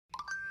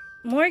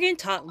Morgan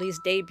Totley's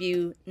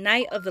debut,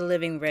 Night of the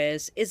Living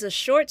Rez, is a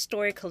short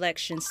story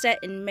collection set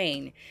in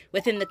Maine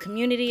within the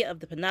community of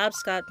the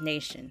Penobscot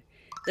Nation.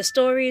 The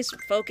stories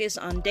focus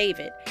on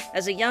David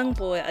as a young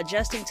boy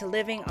adjusting to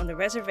living on the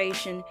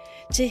reservation,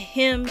 to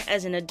him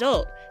as an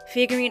adult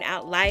figuring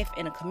out life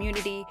in a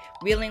community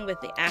reeling with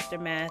the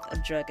aftermath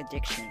of drug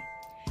addiction.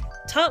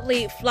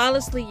 Totley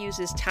flawlessly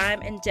uses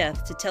time and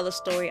death to tell a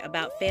story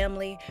about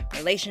family,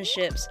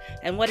 relationships,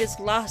 and what is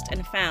lost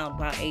and found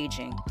while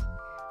aging.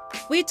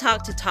 We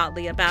talked to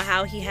Totley about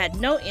how he had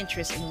no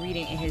interest in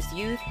reading in his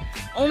youth,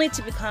 only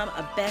to become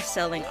a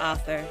best-selling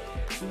author,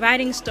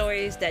 writing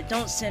stories that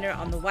don't center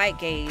on the white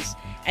gaze,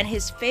 and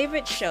his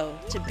favorite show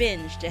to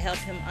binge to help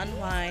him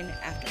unwind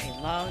after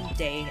a long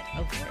day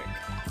of work.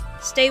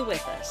 Stay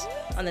with us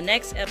on the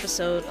next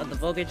episode of the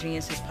Vulgar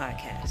Geniuses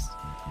podcast.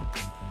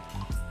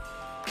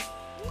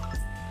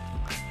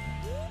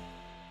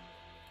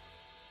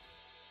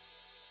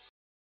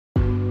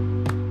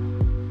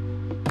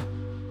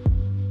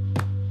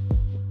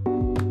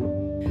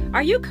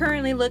 Are you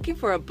currently looking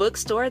for a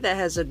bookstore that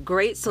has a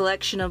great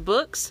selection of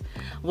books?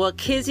 Well,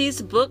 Kizzy's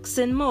Books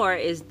and More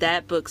is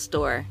that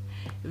bookstore.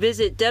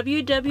 Visit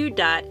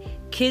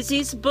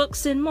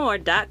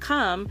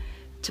www.kizzy'sbooksandmore.com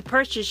to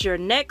purchase your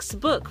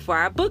next book for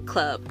our book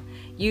club.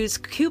 Use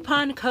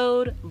coupon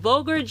code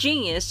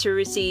VulgarGenius to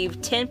receive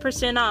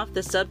 10% off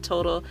the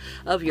subtotal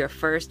of your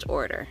first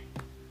order.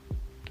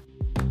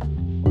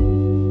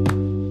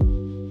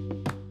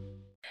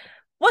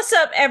 What's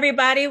up,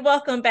 everybody?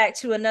 Welcome back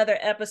to another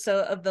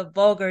episode of the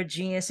Vulgar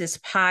Geniuses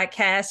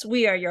podcast.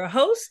 We are your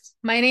hosts.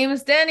 My name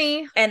is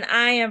Denny. And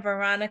I am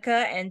Veronica.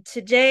 And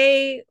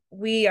today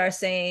we are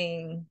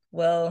saying,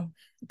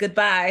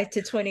 goodbye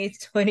to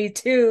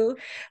 2022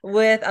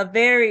 with a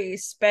very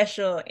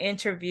special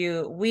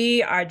interview.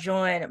 We are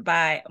joined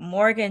by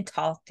Morgan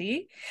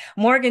Totley.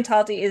 Morgan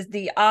Totley is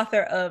the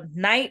author of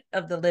Night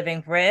of the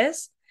Living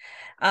Rez.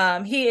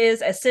 He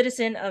is a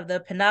citizen of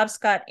the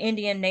Penobscot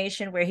Indian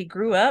Nation where he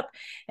grew up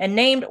and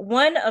named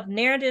one of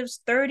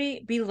Narrative's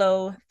 30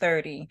 Below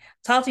 30.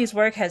 Totley's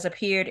work has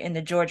appeared in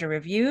the Georgia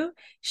Review,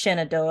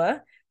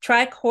 Shenandoah,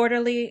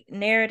 Tri-Quarterly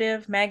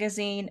Narrative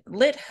Magazine,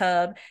 Lit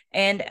Hub,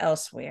 and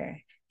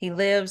elsewhere. He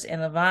lives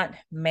in Levant,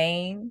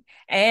 Maine,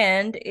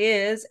 and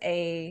is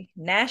a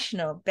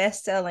national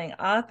best-selling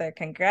author.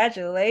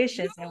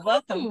 Congratulations and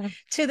welcome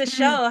to the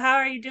show. How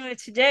are you doing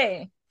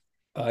today?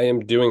 I am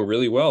doing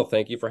really well.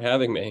 Thank you for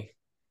having me.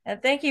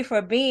 And thank you for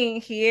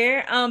being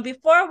here.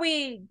 Before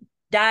we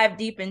dive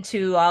deep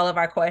into all of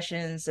our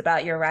questions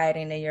about your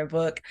writing and your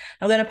book,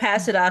 I'm going to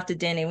pass it off to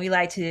Denny. We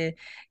like to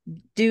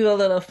do a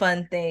little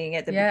fun thing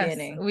at the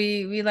beginning.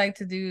 We like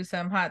to do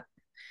some hot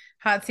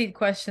seat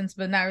questions,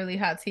 but not really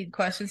hot seat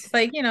questions. It's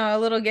like, a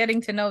little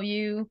getting to know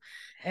you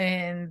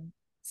and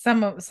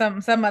some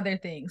other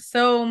things.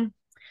 So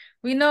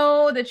we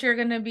know that you're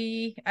going to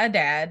be a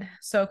dad.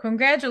 So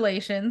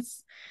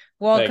congratulations.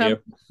 Welcome.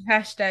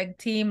 Hashtag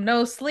team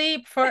no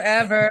sleep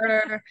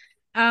forever.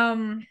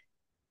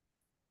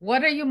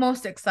 What are you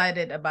most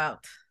excited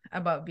about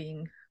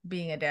being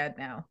a dad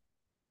now?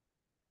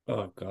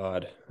 Oh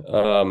God.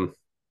 I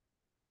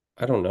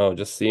don't know,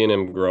 just seeing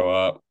him grow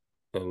up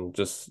and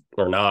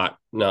not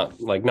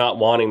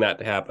wanting that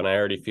to happen. I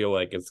already feel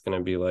like it's going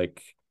to be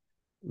like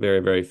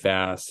very, very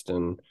fast.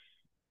 And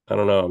I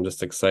don't know, I'm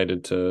just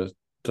excited to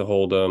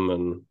hold him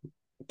and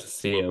to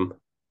see him.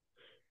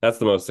 That's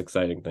the most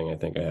exciting thing I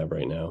think I have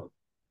right now.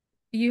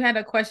 You had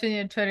a question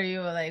in Twitter.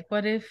 You were like,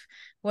 what if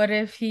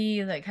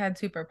he like had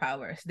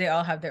superpowers? They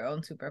all have their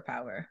own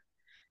superpower.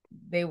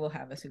 They will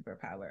have a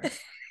superpower.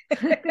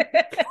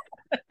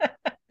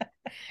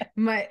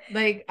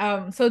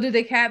 So do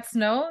the cats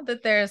know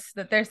that there's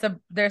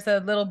a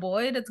little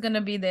boy that's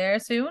gonna be there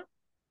soon?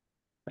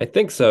 I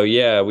think so.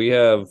 Yeah. We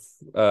have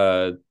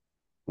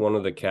one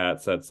of the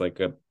cats that's like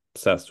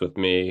obsessed with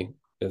me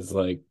has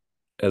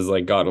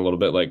gotten a little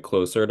bit like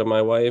closer to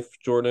my wife,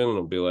 Jordan.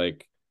 It'll be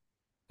like,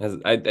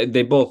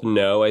 they both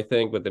know, I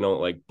think, but they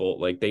don't like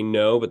both. Like they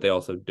know, but they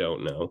also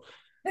don't know.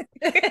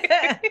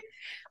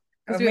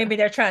 Or maybe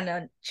they're trying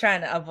to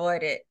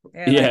avoid it.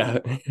 They're yeah.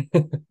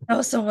 Like,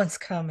 oh, someone's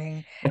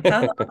coming.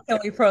 How long can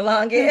we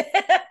prolong it?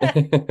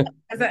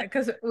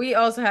 Because we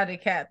also had a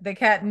cat. The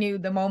cat knew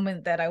the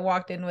moment that I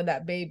walked in with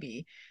that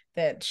baby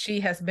that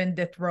she has been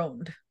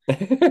dethroned.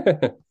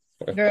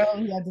 Girl,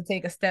 you have to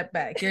take a step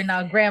back. You're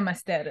now grandma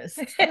status,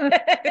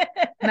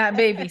 not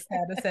baby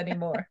status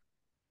anymore.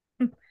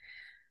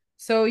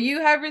 So you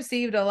have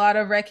received a lot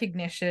of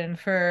recognition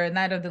for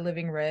Night of the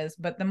Living Rez,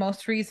 but the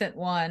most recent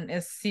one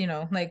is,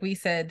 like we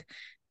said,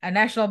 a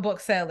national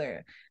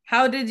bookseller.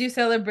 How did you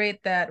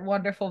celebrate that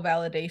wonderful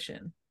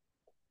validation?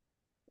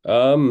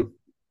 For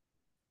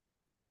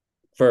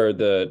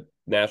the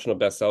national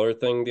bestseller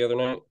thing the other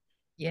night?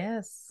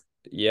 Yes.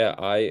 Yeah,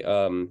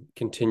 I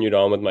continued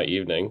on with my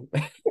evening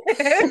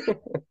and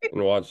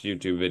watched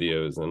YouTube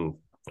videos, and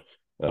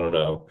I don't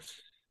know.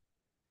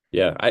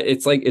 Yeah,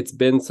 it's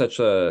been such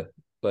a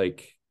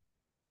like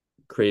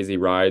crazy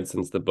ride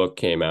since the book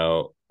came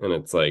out, and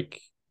it's like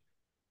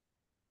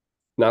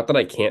not that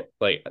I can't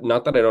like,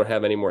 not that I don't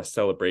have any more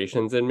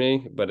celebrations in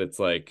me, but it's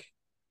like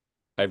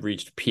I've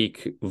reached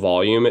peak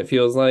volume, it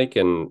feels like.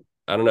 And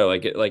I don't know,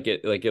 like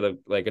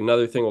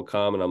another thing will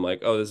come and I'm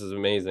like, oh, this is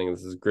amazing,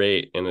 this is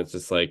great, and it's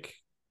just like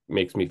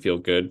makes me feel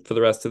good for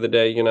the rest of the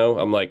day, you know.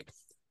 I'm like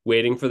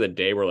waiting for the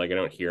day where like I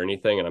don't hear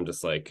anything and I'm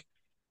just like,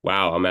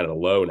 wow, I'm at a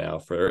low now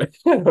for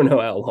I don't know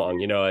how long,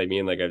 you know what I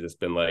mean? Like I've just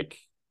been like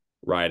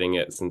riding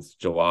it since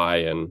July,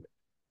 and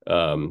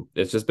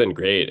it's just been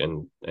great.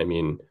 And I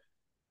mean,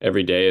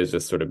 every day has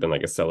just sort of been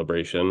like a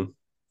celebration.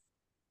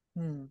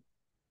 Hmm.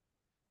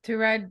 To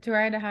ride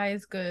a high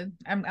is good.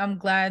 I'm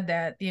glad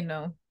that, you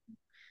know,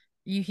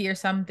 you hear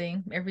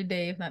something every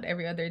day, if not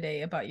every other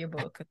day, about your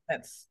book.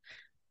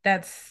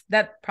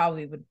 That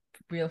probably would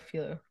real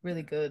feel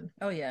really good.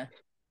 Oh yeah.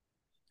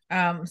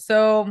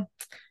 So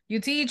you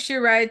teach, you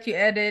write, you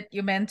edit,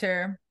 you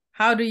mentor.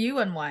 How do you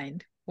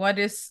unwind? What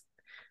does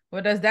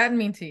that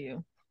mean to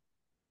you?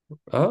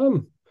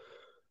 Um,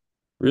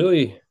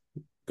 Really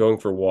going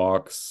for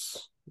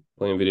walks,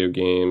 playing video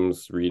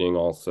games, reading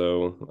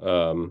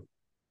also,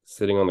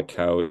 sitting on the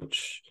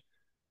couch.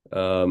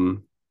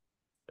 Um,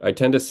 I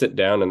tend to sit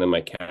down and then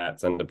my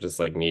cats end up just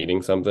like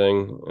needing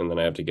something, and then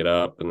I have to get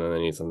up, and then I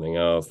need something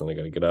else, and I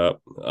gotta get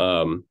up.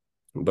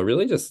 But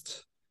really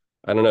just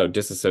I don't know,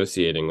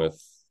 disassociating with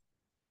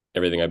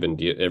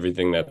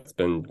everything that's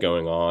been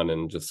going on,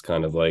 and just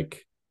kind of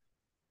like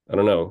I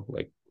don't know,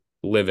 like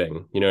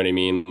living, you know what I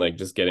mean? Like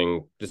just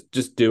getting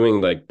just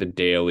doing like the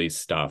daily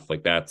stuff.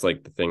 Like that's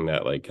like the thing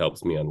that like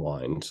helps me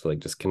unwind. Like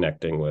just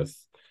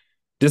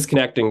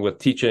disconnecting with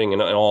teaching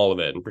and all of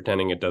it and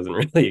pretending it doesn't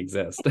really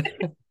exist.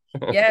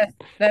 Yes,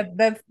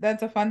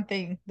 that's a fun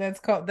thing.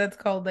 That's called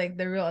like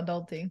the real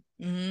adulting.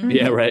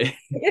 Yeah, right.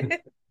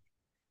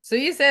 So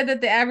you said that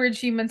the average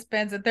human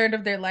spends a third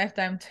of their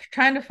lifetime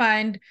trying to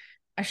find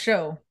a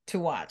show to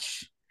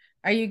watch.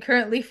 Are you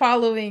currently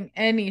following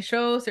any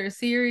shows or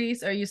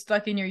series? Or are you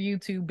stuck in your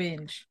YouTube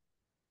binge?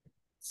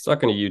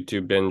 Stuck in a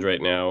YouTube binge right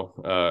now.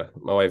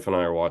 My wife and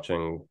I are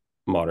watching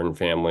Modern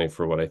Family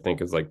for what I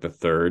think is like the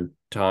third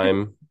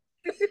time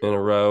in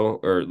a row,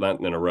 or not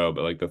in a row,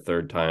 but like the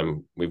third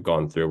time we've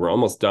gone through. We're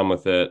almost done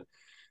with it,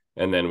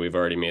 and then we've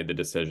already made the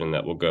decision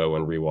that we'll go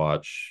and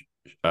rewatch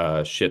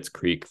Schitt's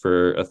Creek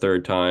for a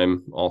third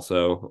time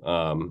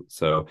also.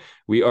 So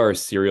we are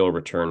serial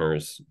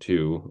returners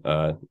to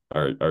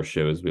our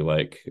shows we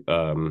like.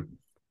 And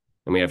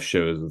we have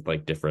shows with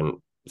like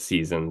different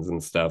seasons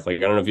and stuff. Like I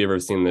don't know if you've ever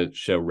seen the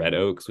show Red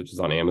Oaks, which is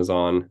on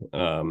Amazon.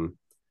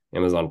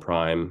 Amazon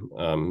Prime.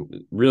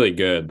 Really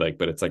good, like,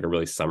 but it's like a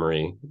really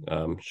summery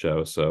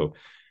show. So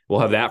we'll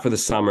have that for the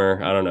summer.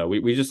 I don't know.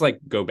 We just like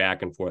go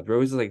back and forth. We're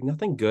always like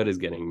nothing good is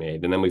getting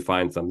made, and then we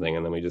find something,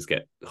 and then we just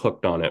get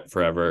hooked on it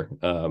forever,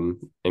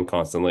 and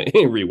constantly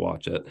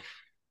rewatch it.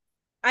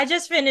 I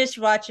just finished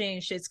watching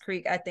Schitt's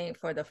Creek, I think,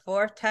 for the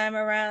fourth time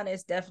around.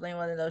 It's definitely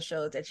one of those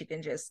shows that you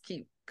can just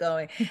keep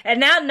going. And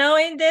now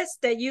knowing this,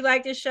 that you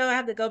like this show, I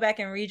have to go back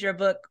and read your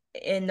book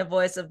in the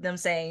voice of them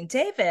saying,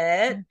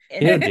 David.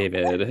 Yeah,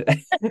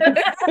 David.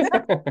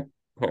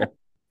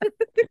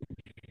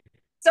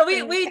 So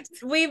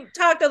we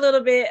talked a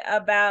little bit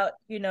about,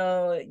 you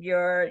know,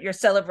 your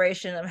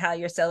celebration of how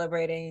you're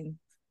celebrating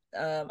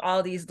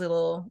all these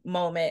little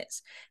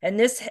moments, and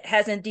this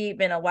has indeed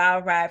been a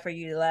wild ride for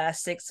you the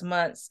last 6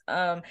 months.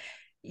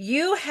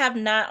 You have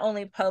not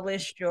only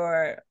published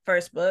your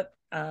first book,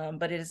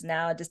 but it is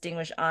now a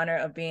distinguished honor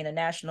of being a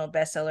national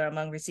bestseller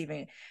among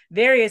receiving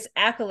various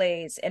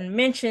accolades and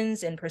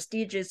mentions in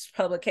prestigious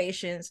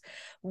publications.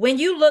 When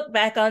you look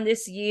back on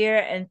this year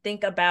and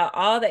think about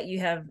all that you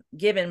have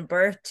given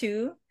birth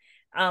to,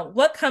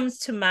 what comes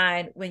to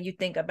mind when you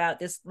think about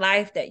this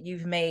life that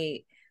you've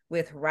made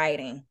with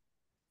writing?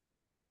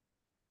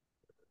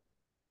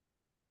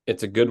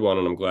 It's a good one,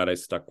 and I'm glad I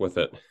stuck with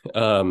it.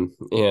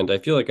 And I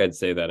feel like I'd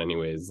say that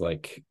anyways.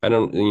 Like I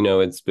don't,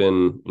 it's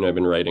been, I've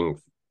been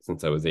writing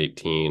since I was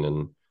 18,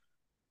 and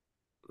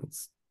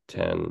it's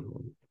 10.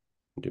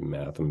 Do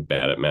math. I'm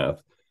bad at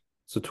math.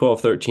 So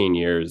 12, 13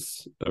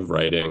 years of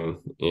writing,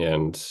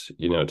 and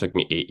it took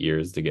me 8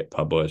 years to get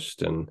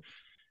published. And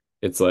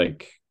it's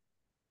like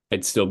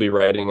I'd still be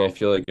writing, I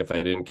feel like, if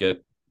I didn't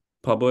get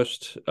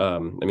published. I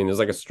mean, there's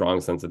like a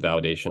strong sense of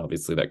validation,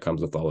 obviously, that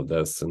comes with all of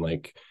this. And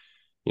like,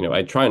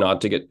 I try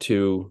not to get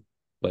too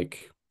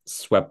like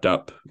swept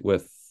up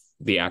with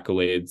the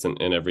accolades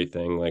and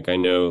everything. Like I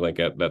know like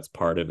that's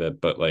part of it,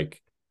 but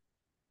like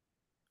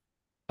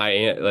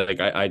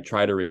I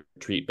try to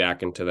retreat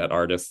back into that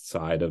artist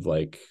side of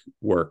like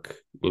work,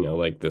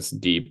 like this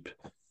deep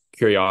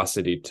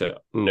curiosity to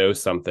know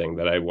something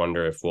that I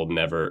wonder if we'll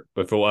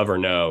ever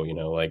know,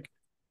 like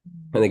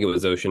I think it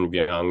was Ocean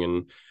Vuong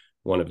in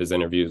one of his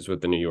interviews with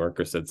the New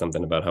Yorker said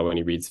something about how when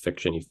he reads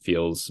fiction, he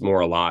feels more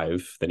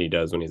alive than he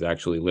does when he's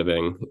actually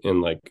living.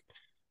 And like,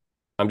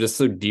 I'm just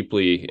so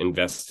deeply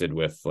invested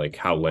with like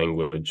how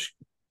language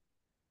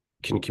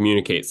can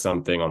communicate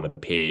something on the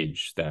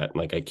page that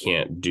like I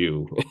can't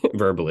do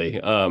verbally.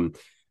 And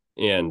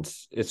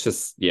it's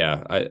just,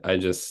 yeah, I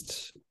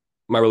just,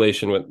 my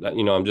relation with,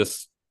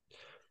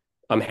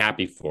 I'm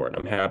happy for it.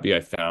 I'm happy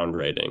I found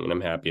writing, and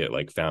I'm happy it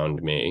like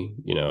found me.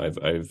 You know,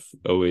 I've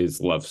always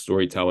loved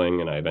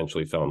storytelling, and I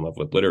eventually fell in love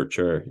with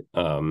literature.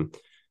 And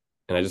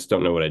I just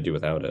don't know what I'd do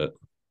without it.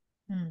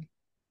 Hmm.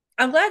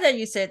 I'm glad that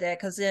you said that,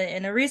 because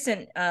in a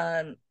recent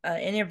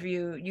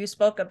interview, you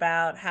spoke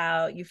about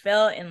how you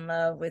fell in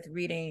love with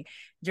reading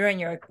during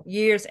your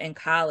years in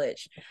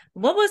college.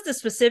 What was the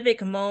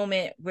specific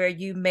moment where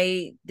you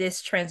made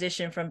this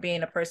transition from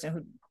being a person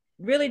who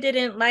really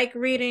didn't like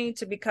reading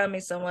to becoming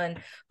someone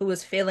who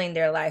was filling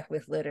their life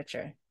with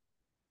literature?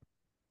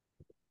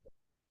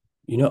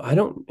 You know, I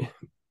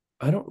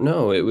don't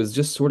know. It was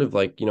just sort of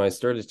like, you know, I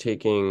started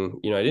taking,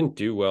 you know, I didn't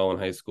do well in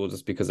high school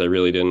just because I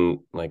really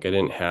didn't like, I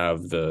didn't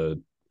have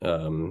the,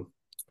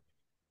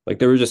 like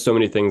there were just so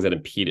many things that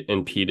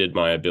impeded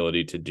my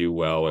ability to do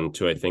well and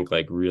to, I think,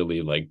 like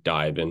really like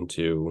dive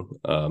into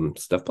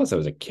stuff. Plus I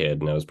was a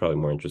kid and I was probably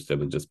more interested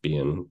with just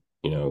being,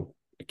 you know,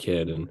 a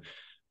kid. And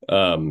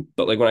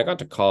but like when I got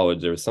to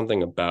college, there was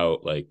something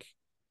about like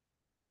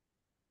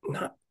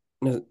not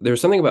there was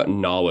something about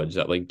knowledge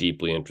that like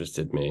deeply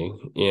interested me,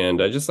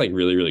 and I just like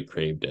really really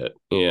craved it.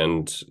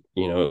 And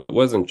you know, it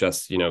wasn't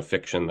just, you know,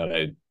 fiction that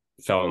I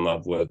fell in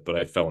love with, but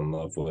I fell in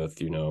love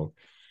with, you know,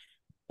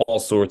 all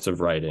sorts of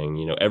writing,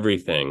 you know,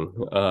 everything.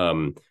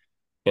 And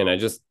I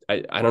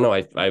don't know,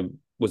 I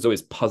was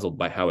always puzzled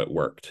by how it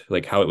worked,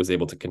 like how it was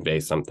able to convey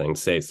something,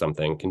 say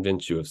something,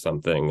 convince you of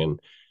something. And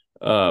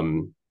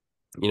um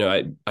you know,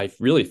 I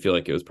really feel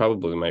like it was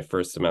probably my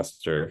first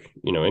semester,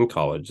 you know, in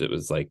college. It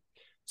was like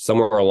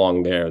somewhere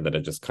along there that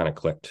it just kind of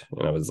clicked.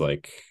 And I was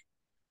like,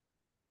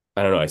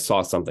 I don't know, I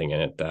saw something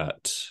in it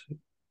that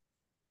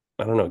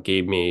I don't know,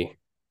 it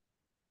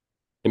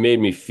made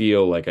me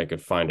feel like I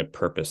could find a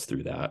purpose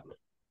through that.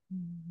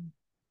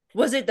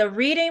 Was it the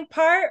reading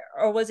part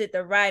or was it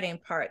the writing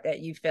part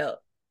that you felt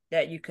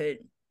that you could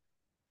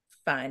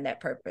find that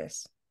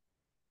purpose?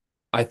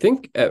 I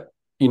think at,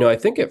 you know, I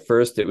think at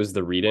first it was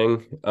the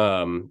reading,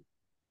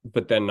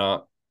 but then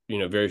not, you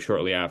know, very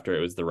shortly after it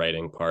was the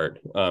writing part.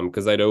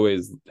 Because I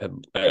always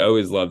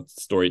loved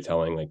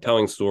storytelling, like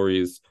telling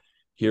stories,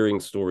 hearing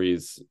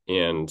stories,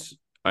 and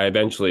I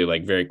eventually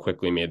like very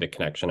quickly made the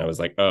connection. I was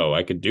like, oh,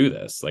 I could do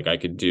this. Like I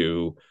could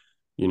do,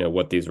 you know,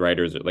 what these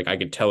writers are like. I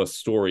could tell a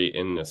story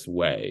in this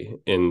way,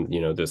 in, you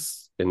know,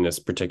 this in this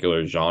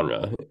particular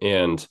genre.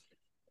 And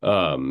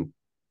um,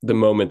 the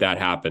moment that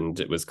happened,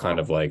 it was kind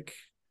of like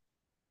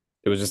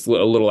it was just a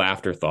little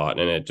afterthought,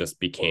 and it just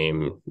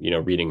became, you know,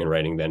 reading and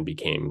writing then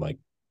became like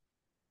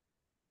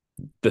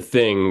the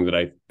thing that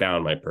I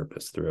found my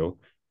purpose through.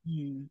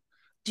 Hmm.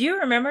 Do you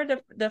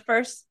remember the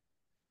first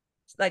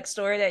like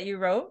story that you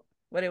wrote?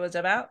 What it was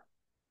about?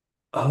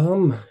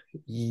 um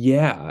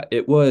yeah,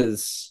 it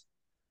was,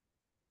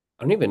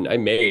 I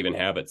may even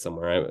have it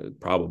somewhere.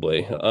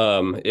 Probably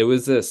it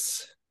was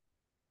this,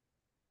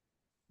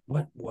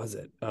 what was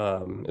it?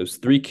 It was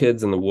three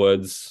kids in the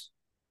woods,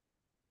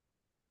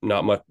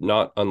 not much,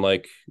 not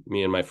unlike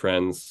me and my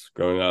friends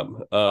growing up.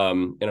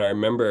 And I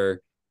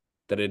remember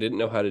that I didn't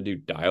know how to do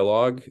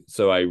dialogue,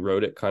 so I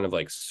wrote it kind of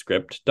like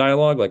script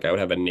dialogue. Like I would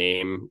have a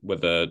name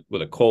with a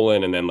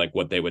colon and then like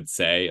what they would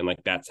say, and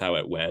like that's how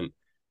it went.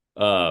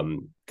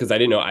 Because I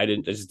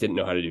just didn't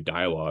know how to do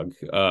dialogue.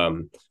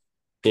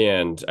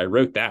 And I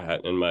wrote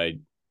that, and my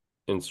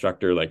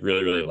instructor like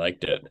really really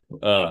liked it.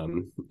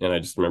 And I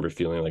just remember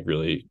feeling like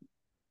really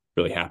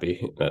really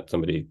happy that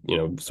somebody, you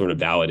know, sort of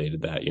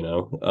validated that, you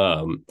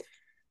know.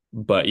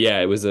 But yeah,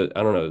 it was I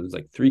don't know, it was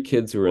like three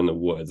kids who were in the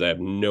woods. I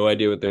have no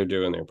idea what they're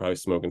doing. They're probably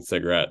smoking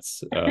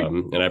cigarettes.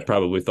 And I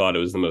probably thought it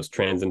was the most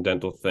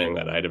transcendental thing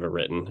that I'd ever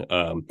written.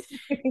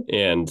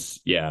 And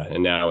yeah,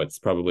 and now it's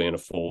probably in a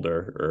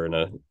folder or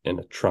in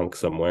a trunk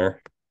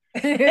somewhere.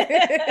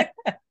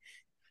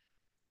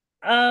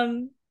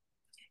 um,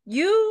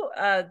 you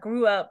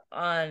grew up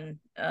on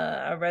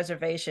a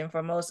reservation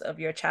for most of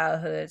your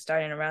childhood,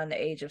 starting around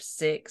the age of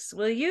 6.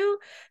 Will you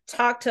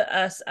talk to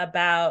us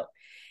about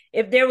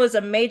if there was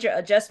a major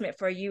adjustment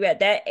for you at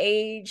that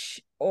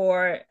age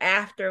or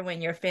after when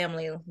your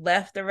family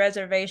left the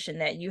reservation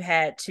that you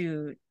had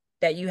to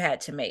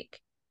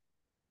make?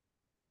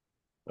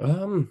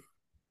 Um,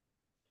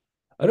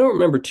 I don't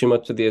remember too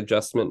much of the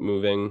adjustment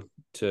moving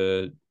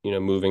to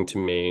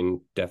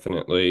Maine,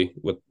 definitely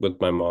with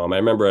my mom. I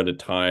remember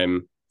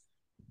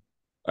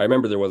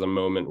there was a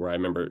moment where I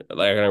remember,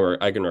 like,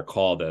 I can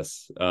recall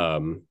this.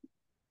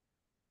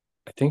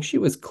 I think she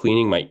was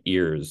cleaning my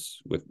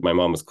ears with my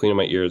mom was cleaning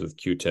my ears with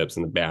Q-tips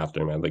in the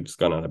bathroom. I'd like just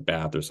gone on a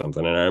bath or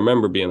something. And I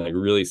remember being like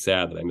really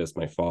sad that I missed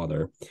my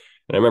father.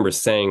 And I remember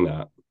saying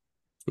that.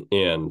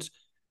 And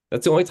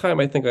that's the only time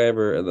I think I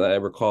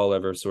recall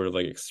ever sort of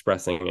like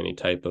expressing any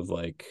type of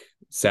like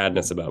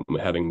sadness about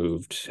having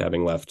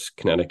left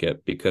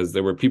Connecticut, because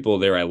there were people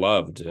there I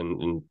loved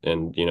and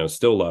you know,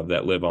 still love,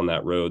 that live on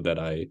that road that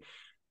I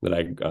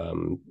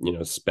you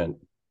know,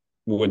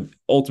 would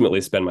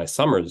ultimately spend my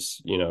summers,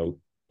 you know,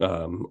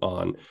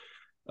 on.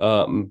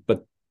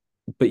 But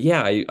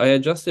yeah, I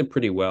adjusted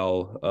pretty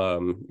well.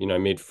 You know, I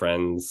made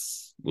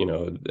friends, you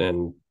know,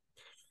 and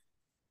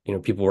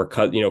people were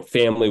cut,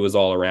 family was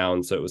all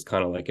around. So it was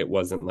kind of like, it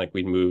wasn't like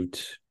we'd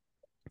moved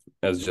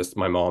as just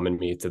my mom and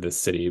me to this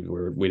city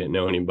where we didn't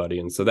know anybody.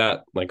 And so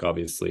that like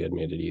obviously had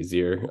made it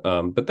easier.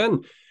 But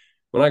then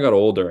when I got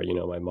older,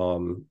 my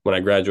mom, when I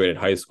graduated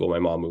high school, my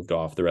mom moved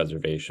off the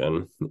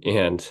reservation.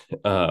 And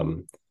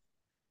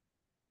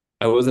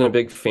I wasn't a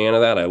big fan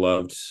of that. I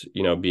loved,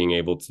 being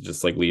able to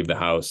just like leave the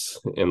house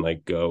and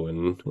like go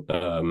and,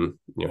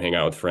 hang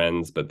out with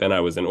friends. But then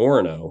I was in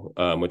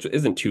Orono, which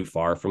isn't too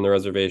far from the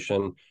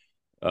reservation.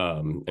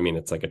 I mean,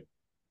 it's like a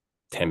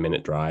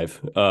 10-minute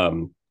drive.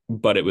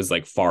 But it was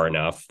like far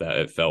enough that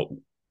it felt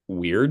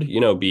weird,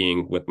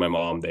 being with my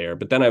mom there.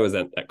 But then I was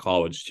at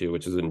college too,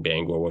 which is in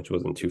Bangor, which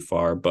wasn't too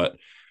far. But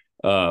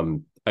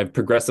I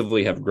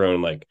progressively have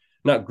grown, like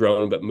not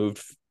grown, but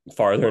moved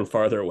farther and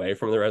farther away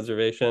from the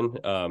reservation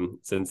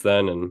since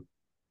then.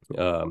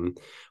 And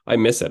I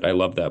miss it. I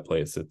love that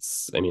place.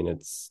 It's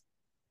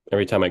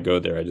every time I go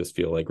there, I just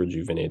feel like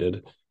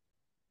rejuvenated.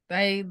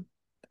 I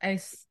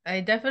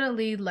I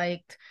definitely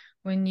liked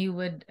when you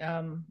would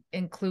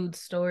include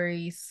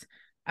stories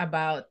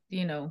about,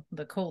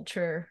 the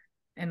culture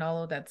and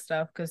all of that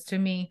stuff, because to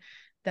me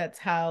that's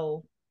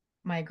how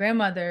my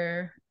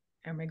grandmother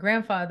and my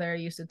grandfather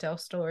used to tell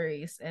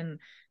stories, and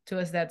to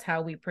us that's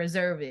how we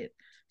preserve it.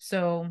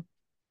 So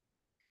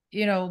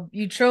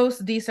you chose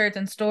these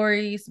certain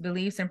stories,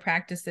 beliefs, and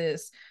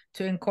practices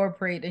to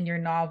incorporate in your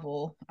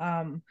novel,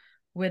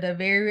 with a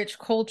very rich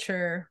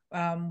culture,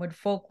 with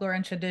folklore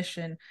and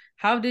tradition.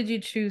 How did you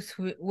choose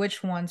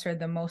which ones are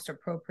the most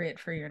appropriate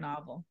for your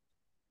novel?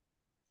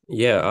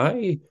 Yeah,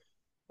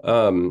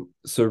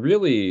 so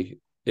really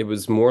it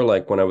was more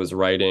like when I was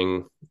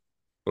writing,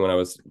 when I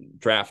was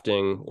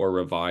drafting or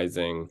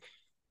revising,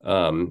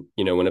 in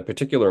a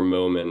particular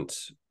moment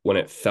when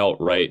it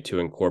felt right to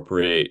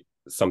incorporate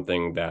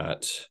something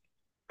that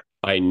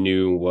I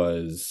knew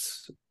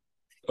was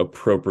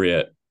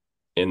appropriate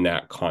in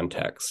that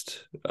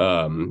context.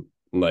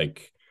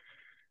 Like,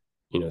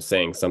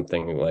 saying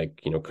something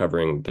like,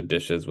 covering the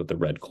dishes with the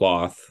red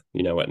cloth,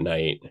 at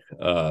night,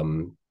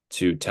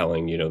 to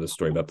telling, the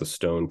story about the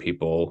stone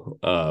people.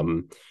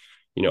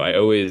 I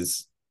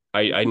always,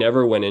 I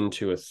never went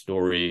into a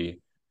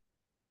story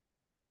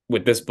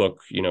with this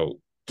book,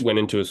 went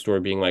into a story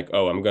being like,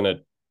 oh, I'm going to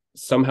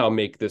somehow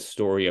make this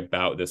story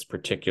about this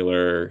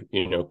particular,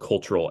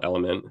 cultural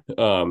element.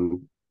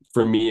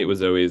 For me, it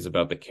was always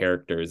about the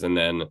characters, and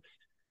then,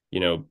 you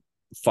know,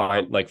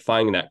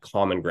 finding that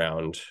common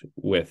ground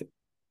with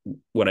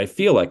what I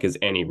feel like is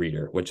any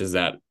reader, which is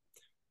that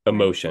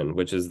emotion,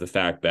 which is the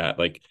fact that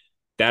like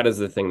that is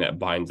the thing that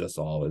binds us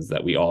all, is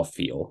that we all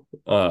feel.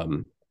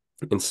 And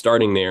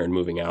starting there and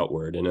moving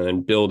outward and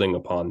then building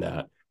upon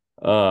that.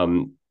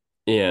 And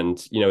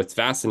it's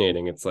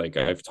fascinating. It's like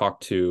I've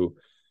talked to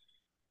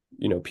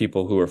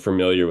people who are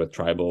familiar with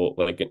tribal,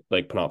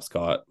 like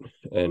Penobscot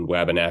and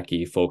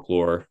Wabanaki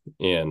folklore,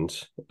 and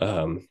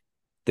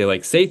they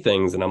like say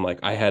things, and I'm like,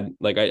 I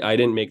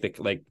didn't make the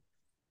like.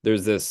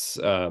 There's this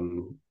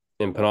in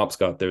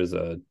Penobscot. There's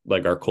a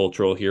like our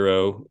cultural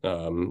hero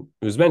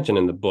who's mentioned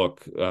in the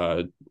book,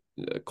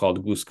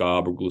 called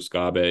Gluskab or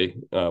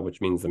Gluskabe, which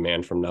means the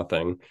man from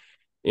nothing,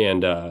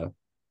 and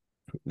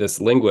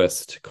this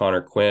linguist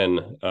Connor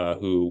Quinn,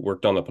 who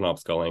worked on the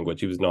Penobscot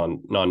language. He was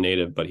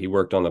non-native, but he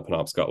worked on the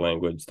Penobscot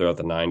language throughout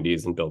the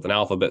 90s and built an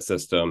alphabet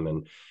system.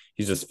 And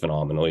he's just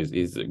phenomenal.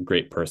 He's a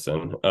great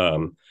person.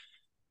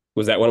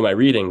 Was at one of my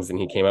readings, and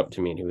he came up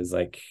to me and he was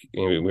like,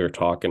 we were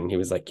talking. And he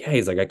was like, yeah,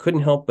 he's like, I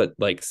couldn't help but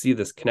like see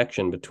this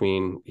connection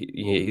between.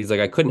 He's like,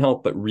 I couldn't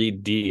help but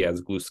read D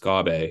as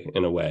Gluskabe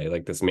in a way,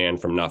 like this man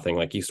from nothing.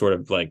 Like he sort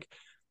of like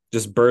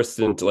just bursts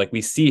into, like,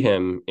 we see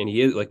him and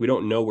he is like, we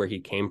don't know where he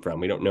came from,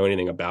 we don't know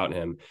anything about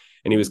him,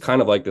 and he was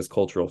kind of like this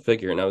cultural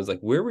figure. And I was like,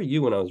 where were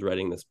you when I was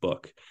writing this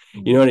book?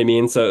 You know what I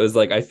mean? So it was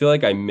like, I feel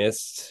like I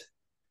missed,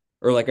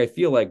 or like I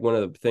feel like one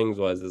of the things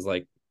is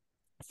like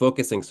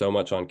focusing so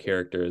much on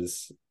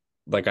characters,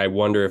 like I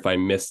wonder if I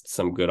missed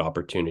some good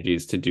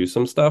opportunities to do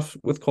some stuff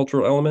with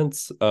cultural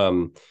elements.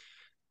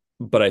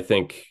 But I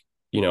think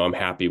I'm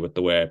happy with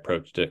the way I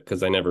approached it,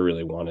 because I never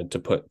really wanted to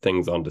put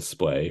things on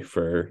display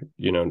for,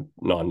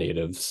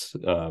 non-natives,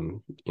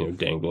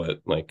 dangle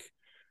it like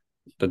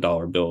the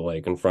dollar bill,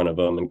 like in front of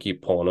them and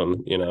keep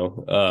pulling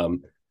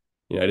them.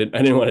 I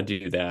didn't want to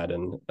do that.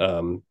 And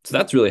so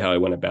that's really how I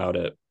went about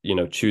it.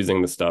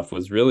 Choosing the stuff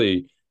was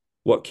really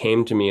what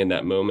came to me in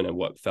that moment and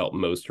what felt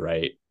most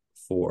right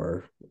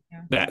for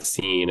that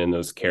scene and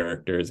those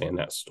characters and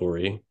that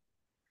story.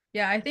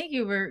 Yeah, I think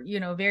you were,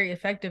 very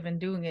effective in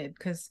doing it,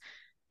 because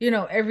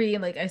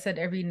like I said,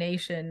 every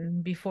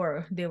nation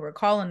before they were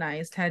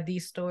colonized had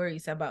these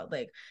stories about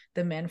like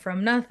the men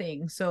from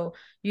nothing. So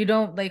you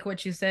don't, like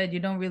what you said, you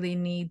don't really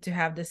need to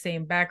have the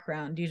same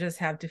background. You just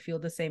have to feel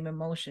the same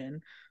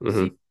emotion. Mm-hmm.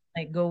 So you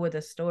like go with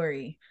a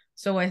story.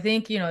 So I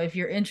think, if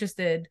you're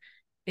interested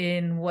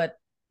in what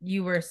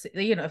you were,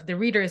 if the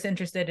reader is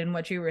interested in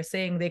what you were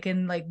saying, they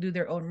can like do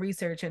their own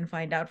research and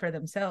find out for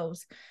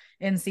themselves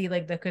and see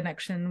like the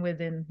connection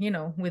within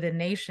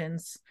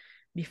nations.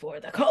 before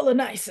the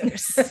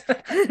colonizers.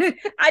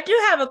 I do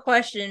have a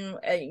question,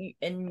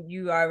 and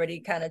you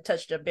already kind of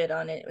touched a bit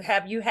on it.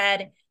 Have you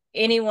had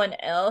anyone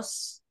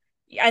else?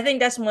 I think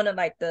that's one of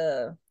like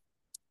the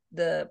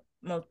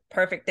most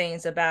perfect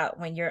things about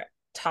when you're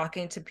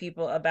talking to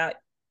people about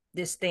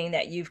this thing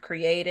that you've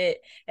created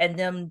and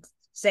them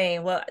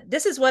saying, well,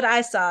 this is what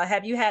I saw.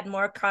 Have you had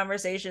more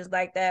conversations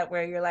like that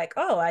where you're like,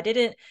 oh, I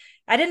didn't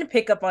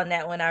pick up on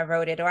that when I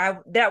wrote it,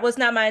 or that was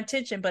not my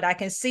intention, but I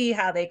can see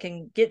how they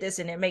can get this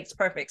and it makes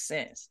perfect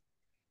sense?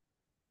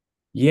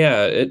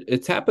 Yeah,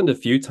 it's happened a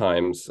few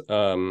times.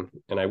 And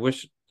I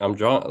wish I'm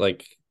drawing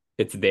like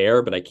it's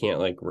there, but I can't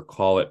like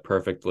recall it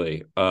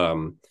perfectly.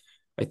 I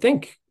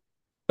think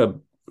a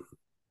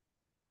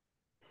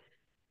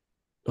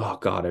oh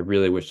God, I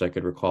really wish I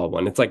could recall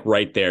one. It's like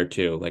right there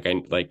too. Like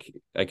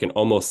I can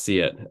almost see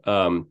it.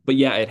 But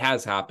yeah, it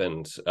has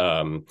happened.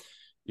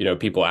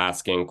 People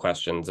asking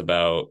questions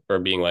about or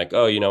being like,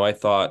 oh, I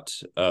thought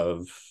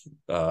of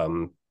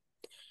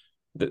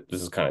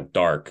this is kind of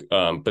dark.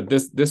 But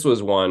this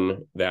was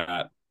one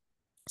that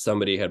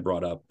somebody had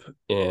brought up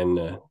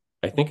in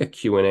I think a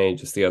Q&A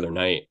just the other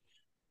night.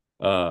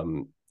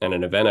 And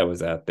an event I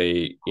was at,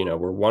 they,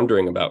 were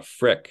wondering about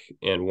Frick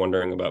and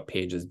wondering about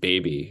Paige's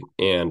baby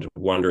and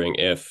wondering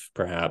if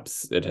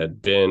perhaps it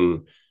had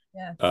been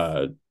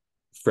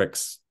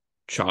Frick's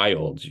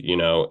child,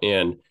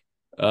 and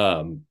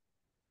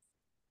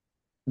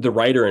the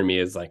writer in me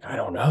is like, I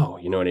don't know,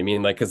 you know what I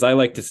mean? Like, cause I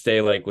like to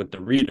stay like with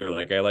the reader.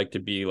 Like I like to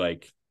be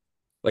like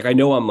I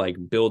know I'm like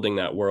building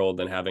that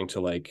world and having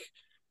to like,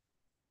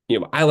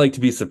 I like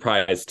to be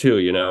surprised too,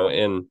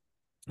 and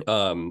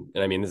I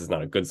mean this is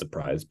not a good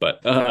surprise,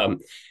 but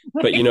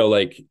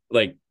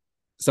like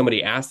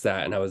somebody asked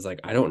that and I was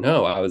like, I don't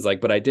know. I was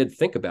like, but I did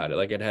think about it.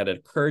 Like it had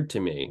occurred to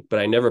me, but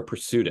I never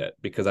pursued it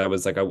because I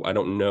was like, I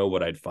don't know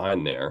what I'd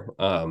find there.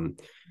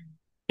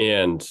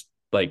 And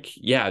like,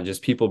 yeah,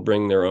 just people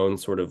bring their own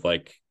sort of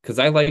like, because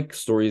I like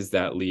stories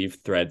that leave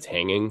threads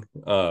hanging,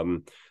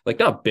 like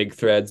not big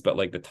threads, but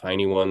like the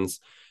tiny ones.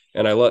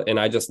 And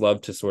I just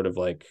love to sort of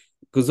like,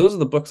 because those are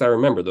the books I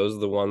remember. Those are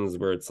the ones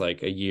where it's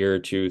like a year,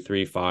 2,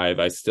 3, 5.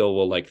 I still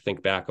will like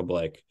think back of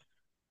like,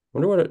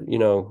 wonder what,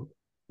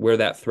 where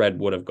that thread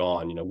would have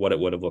gone, what it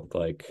would have looked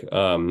like.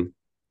 And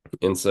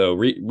so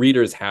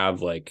readers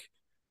have like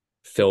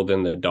filled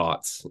in the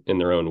dots in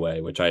their own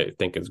way, which I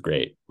think is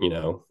great, in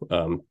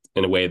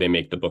a way they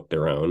make the book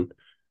their own.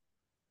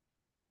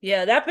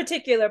 Yeah, that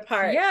particular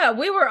part. Yeah,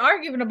 we were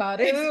arguing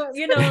about it.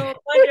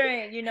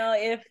 Wondering,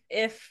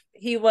 if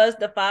he was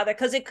the father,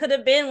 because it could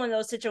have been one of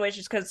those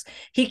situations because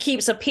he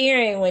keeps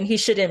appearing when he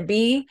shouldn't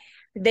be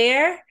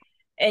there.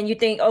 And you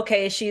think,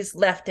 okay, she's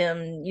left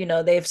him,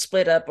 they've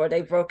split up or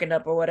they've broken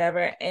up or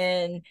whatever.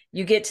 And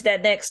you get to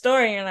that next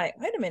story and you're like,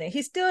 wait a minute,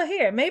 he's still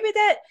here. Maybe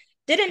that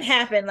didn't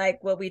happen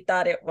like what we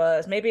thought it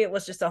was. Maybe it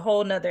was just a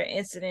whole nother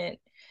incident.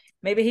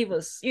 Maybe he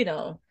was,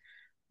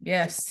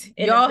 yes,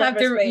 y'all have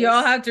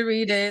to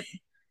read it.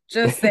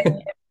 Just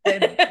saying.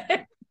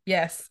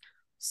 Yes.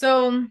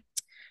 So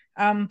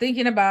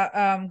thinking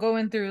about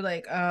going through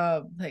like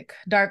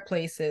dark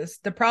places.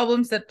 The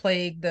problems that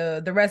plague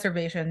the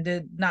reservation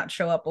did not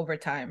show up over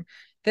time.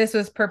 This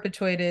was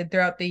perpetuated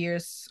throughout the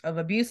years of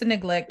abuse and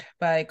neglect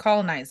by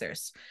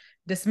colonizers,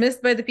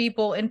 dismissed by the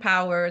people in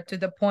power to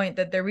the point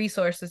that their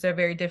resources are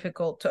very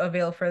difficult to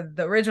avail for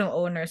the original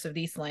owners of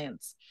these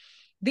lands.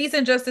 These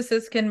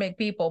injustices can make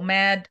people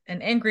mad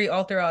and angry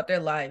all throughout their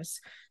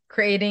lives,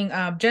 creating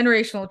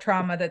generational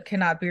trauma that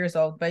cannot be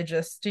resolved by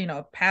just,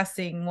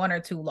 passing 1 or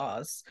 2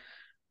 laws.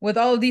 With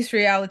all of these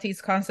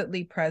realities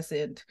constantly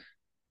present,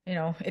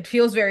 it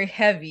feels very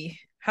heavy.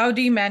 How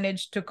do you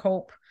manage to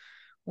cope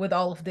with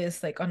all of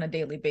this, like on a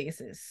daily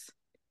basis?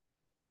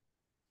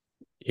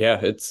 Yeah,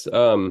 it's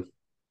a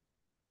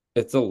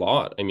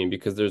lot. I mean,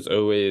 because there's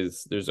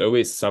always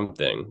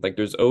something. Like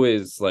there's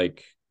always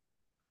like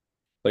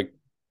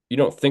you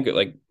don't think it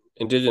like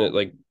indigenous,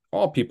 like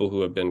all people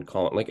who have been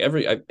calling, like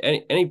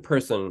any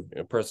person,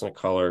 a person of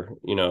color,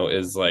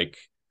 is like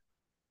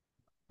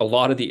a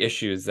lot of the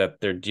issues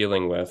that they're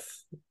dealing with,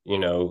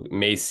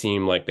 may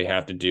seem like they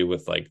have to do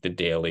with like the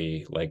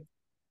daily like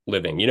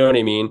living, you know what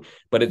I mean?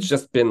 But it's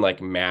just been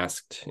like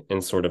masked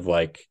and sort of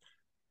like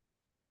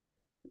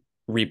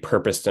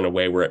repurposed in a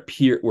way where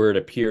it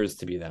appears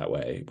to be that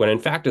way, when in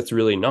fact it's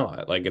really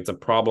not. Like it's a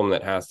problem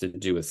that has to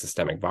do with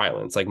systemic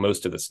violence, like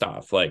most of the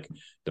stuff, like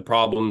the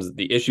problems,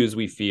 the issues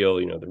we feel,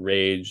 the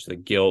rage, the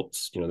guilt,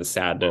 the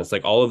sadness,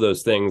 like all of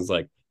those things,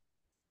 like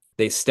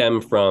they stem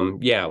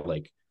from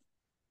like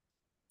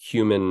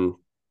human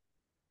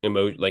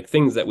emotion, like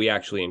things that we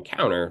actually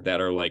encounter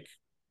that are like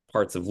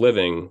parts of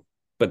living,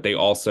 but they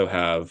also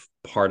have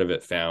part of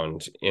it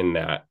found in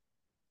that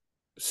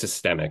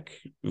systemic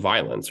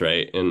violence,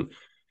 right? And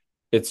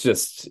it's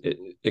just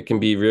it can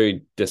be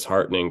very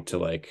disheartening to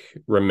like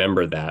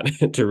remember that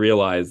to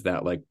realize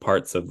that like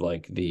parts of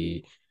like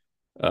the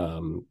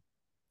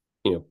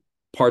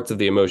parts of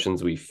the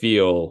emotions we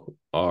feel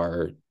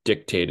are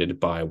dictated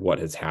by what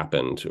has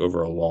happened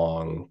over a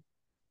long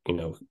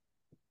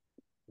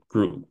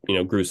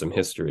gruesome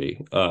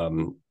history.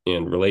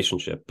 and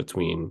relationship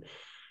between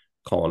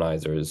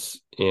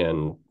colonizers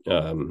and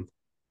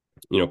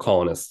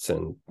colonists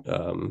and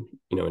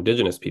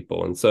indigenous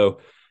people. And so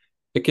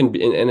it can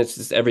be, and it's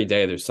just every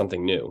day there's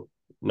something new,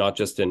 not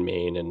just in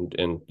Maine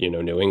and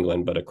New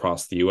England, but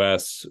across the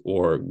US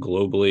or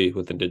globally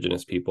with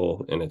indigenous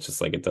people. And it's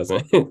just like it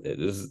doesn't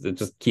it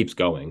just keeps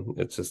going.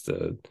 It's just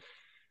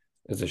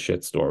it's a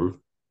shitstorm.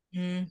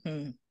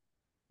 Mm-hmm.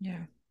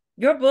 Yeah.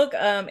 Your book,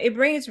 it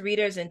brings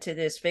readers into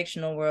this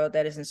fictional world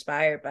that is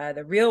inspired by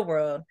the real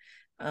world,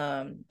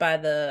 by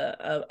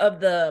the of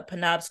the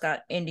Penobscot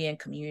Indian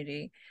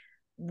community.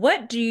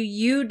 What do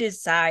you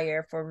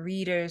desire for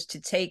readers to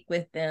take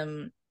with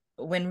them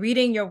when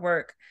reading your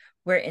work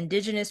where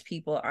indigenous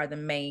people are the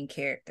main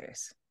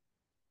characters?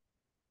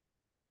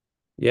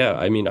 Yeah,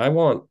 I mean, I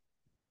want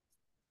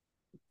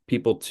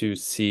people to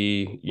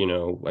see,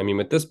 I mean,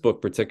 with this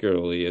book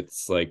particularly,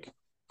 it's like,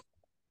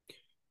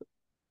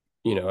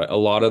 a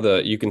lot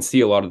of you can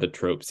see a lot of the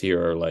tropes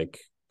here are like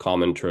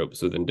common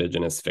tropes with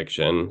indigenous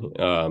fiction.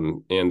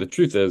 And the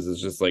truth is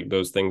just like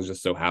those things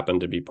just so happen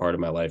to be part of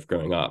my life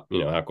growing up,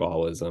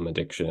 alcoholism,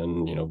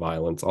 addiction,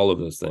 violence, all of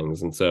those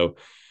things. And so,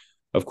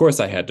 of course,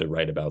 I had to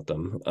write about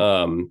them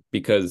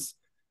because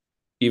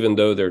even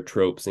though they're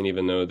tropes and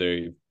even though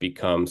they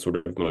become sort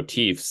of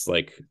motifs,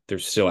 like they're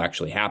still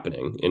actually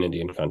happening in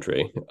Indian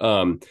country.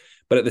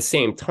 But at the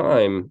same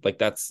time, like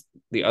that's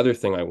the other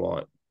thing I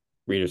want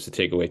readers to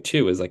take away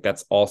too, is like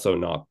that's also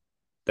not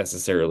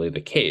necessarily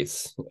the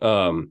case.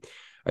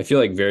 I feel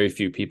like very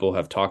few people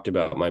have talked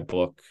about my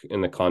book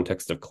in the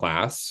context of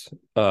class,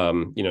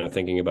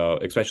 thinking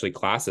about especially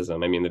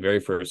classism. I mean, the very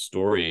first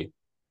story,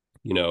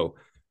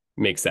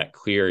 makes that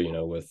clear,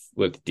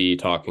 with Dee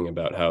talking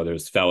about how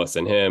there's Fellis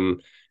and him,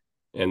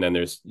 and then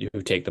there's you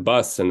who take the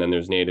bus, and then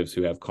there's natives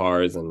who have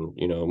cars and,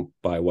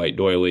 buy white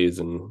doilies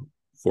and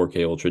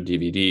 4K Ultra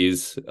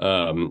DVDs,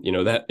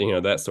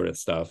 that sort of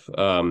stuff.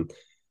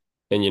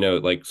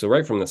 And, like, so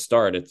right from the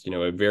start, it's,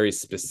 a very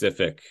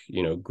specific,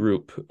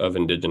 group of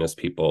indigenous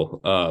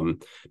people,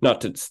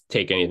 not to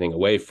take anything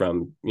away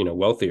from,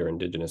 wealthier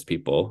indigenous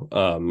people.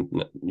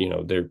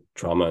 Their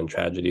trauma and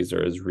tragedies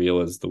are as real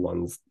as the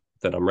ones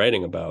that I'm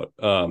writing about.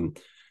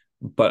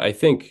 But I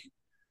think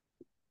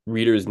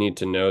readers need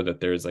to know that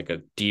there's like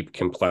a deep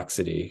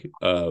complexity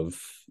of,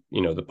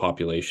 the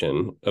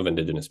population of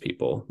indigenous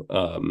people.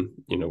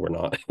 We're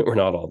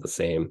not all the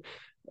same.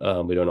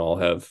 We don't all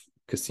have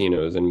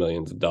casinos and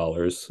millions of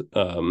dollars,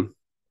 and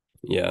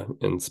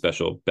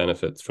special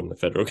benefits from the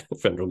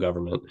federal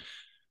government.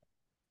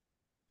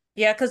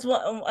 Yeah, because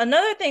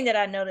another thing that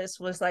I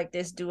noticed was like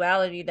this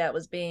duality that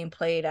was being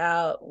played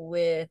out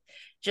with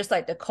just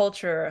like the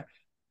culture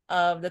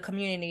of the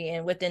community,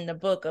 and within the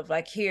book of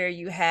like here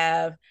you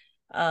have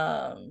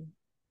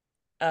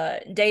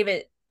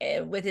David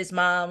with his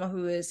mom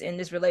who is in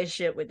this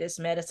relationship with this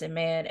medicine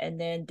man, and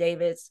then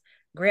David's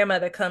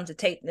grandmother comes to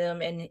take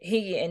them and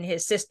he and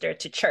his sister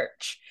to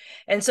church.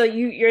 And so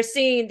you're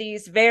seeing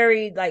these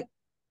very like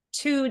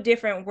two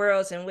different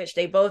worlds in which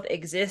they both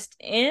exist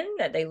in,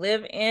 that they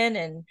live in.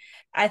 And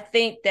I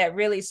think that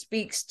really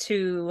speaks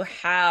to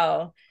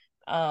how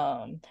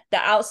the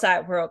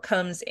outside world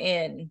comes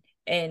in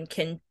and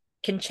can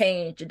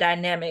change the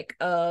dynamic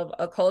of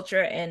a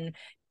culture and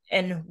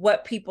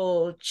what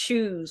people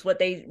choose, what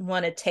they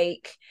want to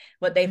take,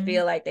 what they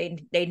feel like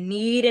they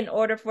need in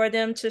order for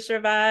them to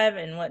survive,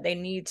 and what they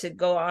need to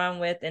go on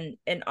with,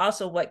 and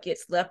also what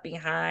gets left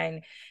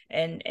behind,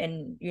 and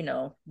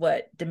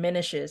what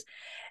diminishes.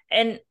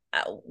 And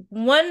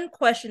one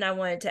question I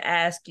wanted to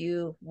ask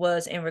you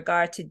was in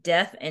regard to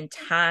death and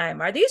time.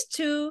 Are these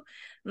two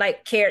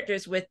like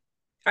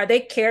are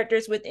they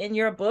characters within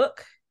your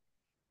book?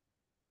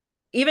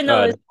 Even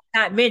though it's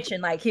not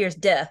mentioned like here's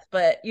death,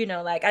 but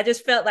like I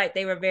just felt like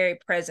they were very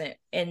present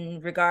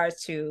in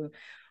regards to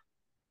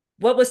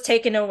what was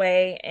taken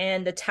away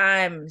and the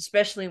time,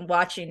 especially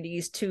watching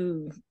these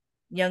two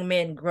young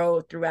men grow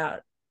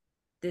throughout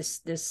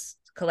this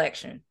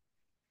collection.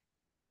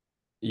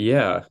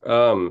 Yeah.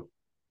 So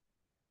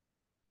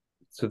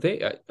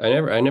I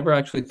never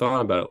actually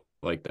thought about it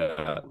like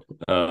that.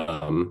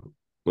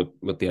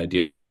 With the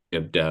idea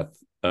of death,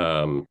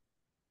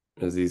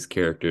 as these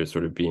characters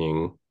sort of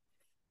being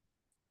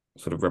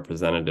sort of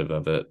representative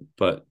of it.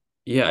 But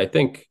yeah, I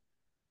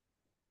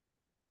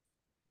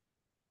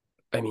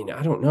mean,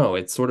 I don't know.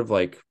 It's sort of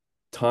like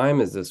time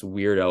is this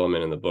weird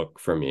element in the book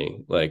for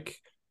me. Like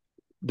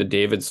the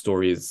David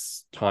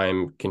stories,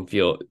 time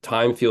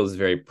feels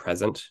very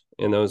present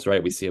in those,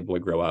 right? We see a boy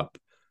grow up.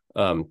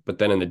 But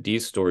then in the Dee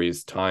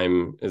stories,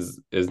 time is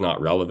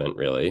not relevant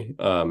really.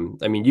 I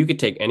mean, you could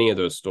take any of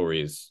those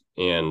stories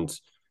and,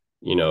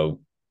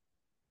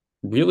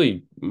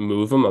 really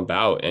move them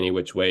about any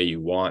which way you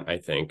want. I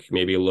think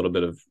maybe a little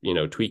bit of,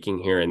 tweaking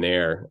here and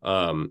there.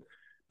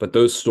 But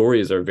those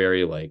stories are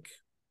very like,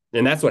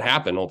 and that's what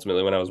happened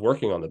ultimately when I was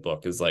working on the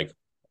book, is like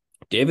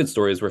David's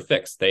stories were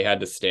fixed. They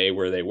had to stay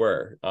where they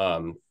were.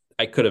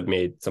 I could have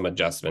made some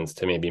adjustments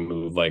to maybe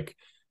move like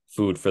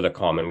Food for the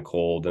Common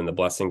Cold and The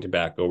Blessing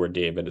Tobacco, where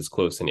David is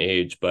close in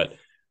age. But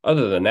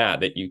other than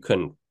that you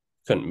couldn't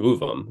couldn't move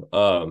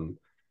them.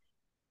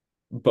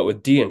 But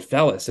with Dee and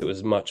Fellis, it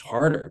was much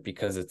harder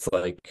because it's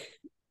like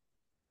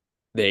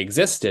they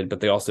existed, but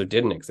they also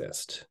didn't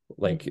exist.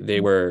 Like they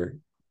were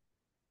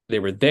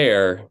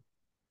there,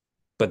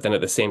 but then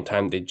at the same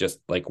time they just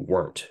like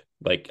weren't.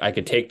 Like I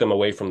could take them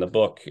away from the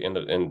book,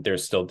 and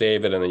there's still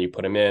David, and then you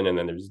put him in, and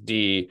then there's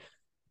Dee.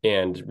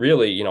 And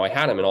really, I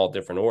had them in all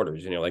different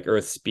orders. Like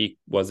Earth Speak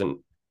wasn't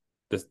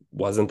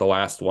the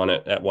last one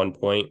at one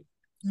point.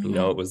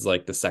 It was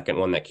like the second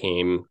one that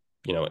came,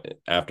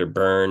 after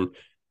Burn.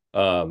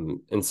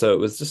 And so it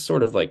was just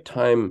sort of like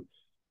time.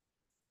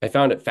 I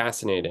found it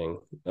fascinating,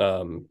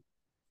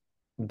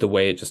 the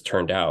way it just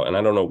turned out, and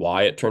I don't know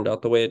why it turned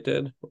out the way it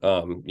did.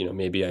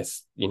 Maybe I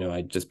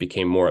just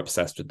became more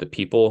obsessed with the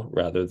people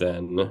rather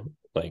than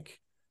like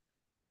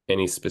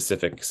any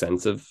specific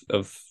sense of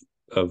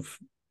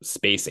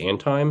space and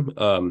time.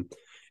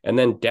 And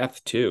then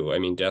death too. I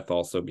mean, death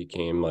also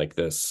became like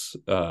this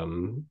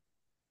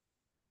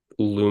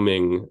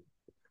looming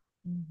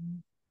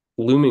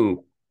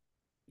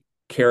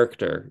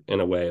character in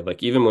a way.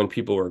 Like even when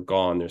people were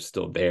gone, they're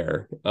still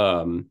there.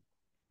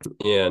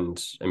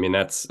 And I mean,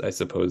 that's, I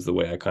suppose, the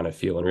way I kind of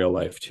feel in real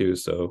life too.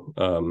 So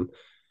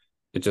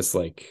it just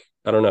like,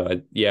 I don't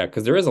know.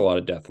 Because there is a lot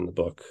of death in the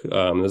book.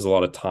 There's a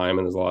lot of time,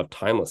 and there's a lot of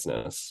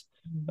timelessness,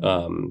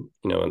 and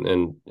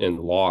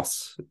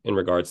loss in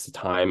regards to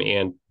time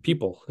and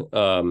people.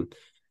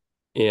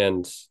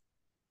 And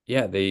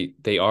yeah, they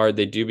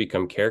do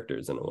become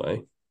characters in a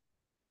way.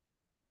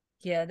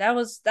 Yeah, that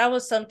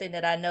was something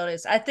that I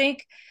noticed. I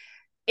think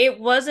it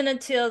wasn't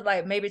until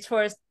like maybe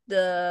towards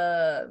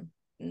the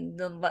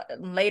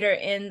later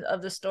end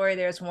of the story,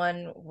 there's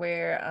one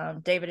where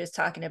David is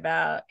talking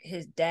about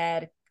his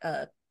dad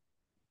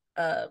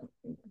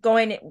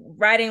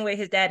riding with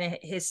his dad in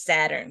his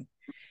Saturn,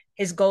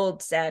 his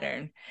gold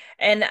Saturn.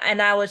 And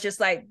I was just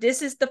like,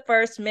 this is the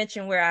first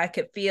mention where I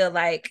could feel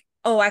like,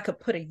 oh, I could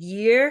put a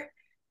year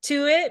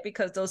to it,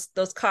 because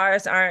those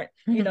cars aren't,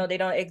 they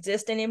don't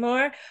exist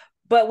anymore.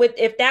 But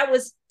if that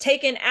was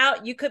taken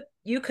out, you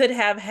could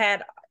have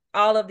had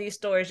all of these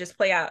stories just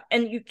play out,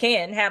 and you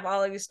can have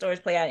all of these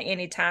stories play out in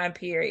any time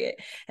period.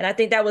 And I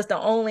think that was the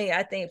only,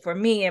 I think for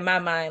me in my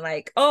mind,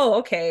 like, oh,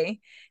 okay,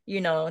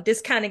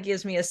 this kind of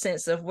gives me a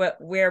sense of where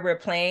we're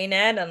playing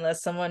at,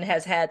 unless someone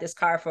has had this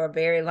car for a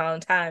very long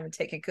time and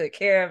taken good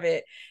care of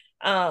it.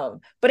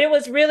 But it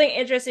was really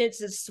interesting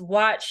to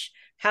watch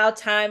how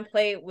time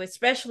played with,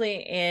 especially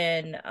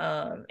in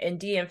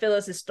Dee and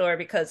Phyllis's story,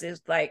 because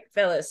it's like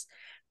Phyllis,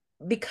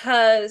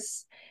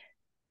 because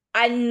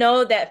I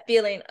know that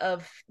feeling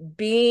of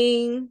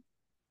being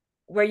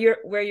where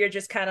you're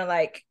just kind of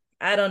like,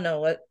 I don't know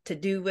what to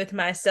do with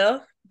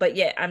myself, but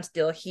yet I'm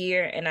still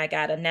here and I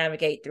got to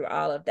navigate through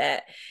all of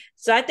that.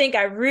 So I think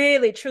I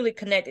really truly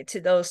connected to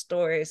those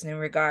stories in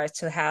regards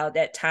to how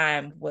that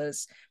time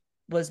was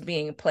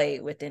being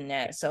played within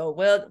that. So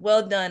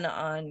well done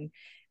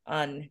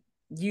on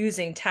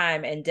using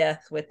time and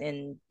death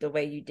within the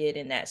way you did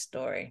in that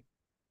story.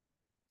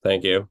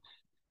 Thank you.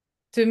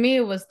 To me,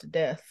 it was the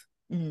death.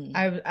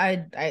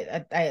 I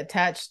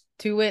attached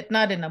to it,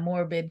 not in a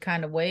morbid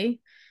kind of way.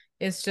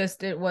 It's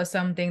just, it was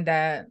something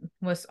that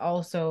was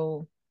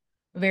also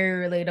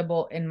very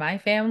relatable in my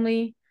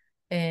family.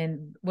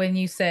 And when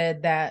you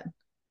said that,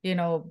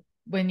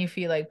 when you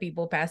feel like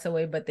people pass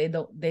away, but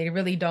they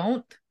really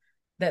don't,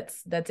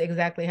 that's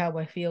exactly how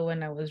I feel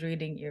when I was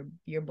reading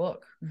your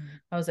book.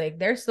 I was like,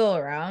 they're still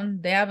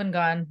around. They haven't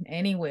gone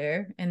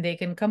anywhere, and they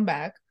can come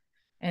back.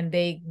 And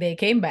they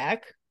came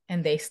back,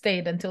 and they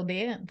stayed until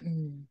the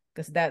end.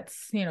 Because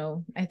that's,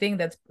 I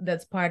think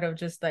that's part of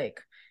just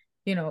like,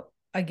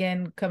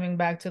 again, coming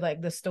back to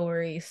like the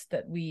stories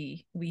that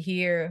we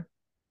hear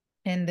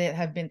and that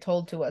have been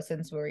told to us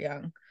since we're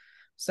young.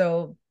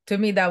 So to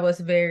me, that was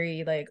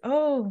very like,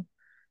 oh,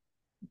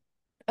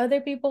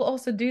 other people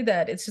also do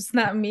that. It's just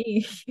not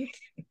me.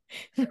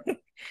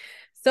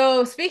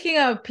 So speaking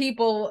of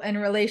people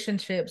and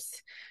relationships,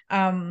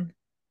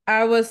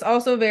 I was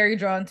also very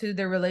drawn to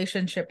the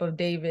relationship of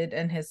David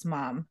and his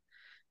mom.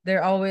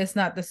 They're always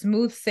not the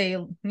smooth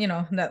sail,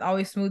 not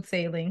always smooth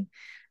sailing.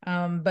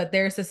 But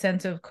there's a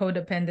sense of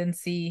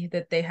codependency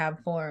that they have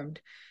formed.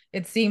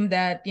 It seemed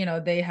that,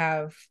 they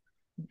have,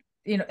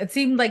 it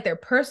seemed like their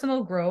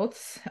personal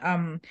growths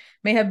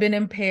may have been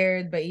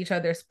impaired by each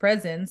other's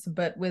presence,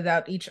 but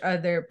without each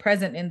other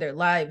present in their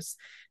lives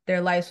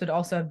would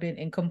also have been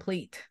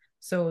incomplete.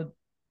 So,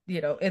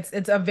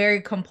 it's a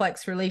very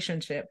complex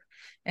relationship,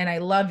 and I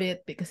love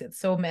it because it's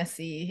so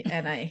messy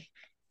and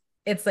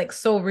it's like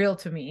so real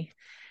to me.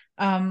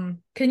 Can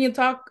you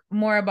talk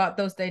more about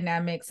those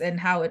dynamics and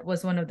how it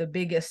was one of the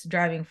biggest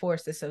driving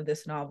forces of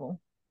this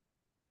novel?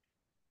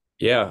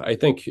 Yeah, I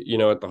think,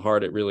 at the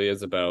heart, it really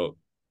is about,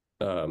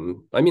 I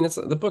mean,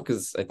 the book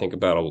is, I think,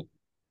 about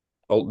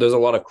there's a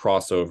lot of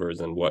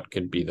crossovers and what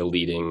could be the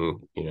leading,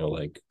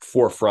 like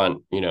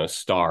forefront,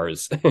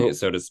 stars,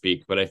 so to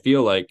speak. But I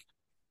feel like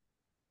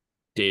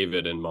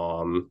David and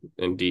Mom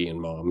and Dee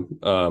and Mom,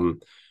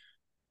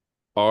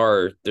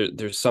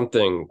 there's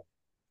something.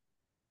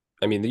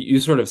 I mean, you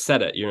sort of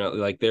said it,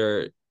 like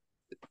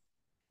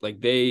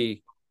like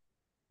they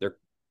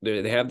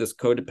have this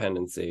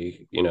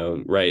codependency, you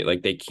know, right?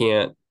 Like they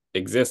can't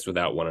exist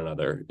without one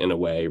another in a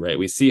way, right?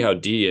 We see how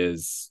D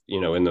is,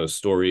 you know, in those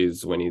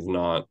stories when he's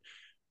not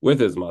with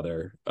his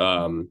mother.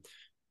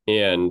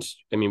 And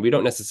I mean, we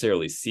don't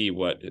necessarily see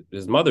what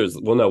his mother's,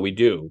 well, no, we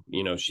do,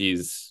 you know,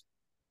 she's,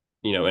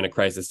 you know, in a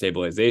crisis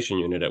stabilization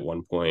unit at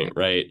one point,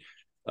 right?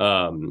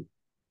 Um,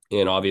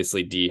 and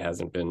obviously D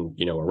hasn't been,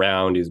 you know,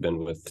 around. He's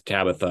been with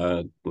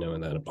Tabitha, you know,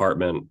 in that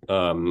apartment.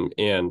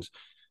 And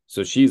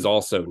so she's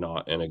also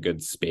not in a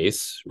good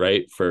space,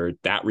 right? For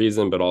that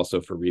reason, but also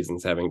for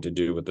reasons having to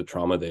do with the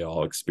trauma they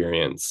all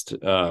experienced.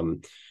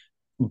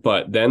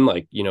 But then,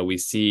 like, you know, we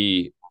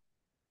see,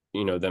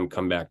 you know, them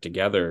come back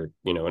together,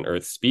 you know, in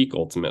Earth Speak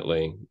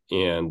ultimately.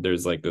 And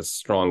there's like this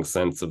strong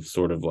sense of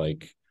sort of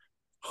like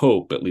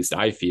hope, at least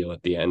I feel,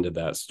 at the end of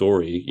that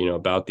story, you know,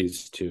 about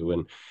these two.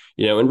 And,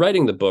 you know, in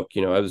writing the book,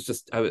 you know, I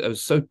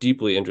was so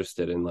deeply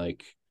interested in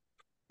like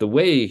the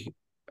way,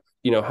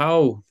 you know,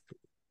 how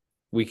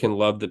we can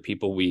love the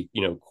people we,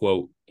 you know,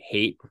 quote,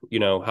 hate, you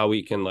know, how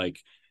we can like,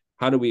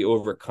 how do we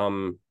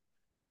overcome,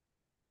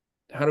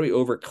 how do we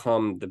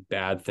overcome the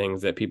bad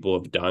things that people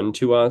have done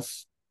to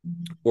us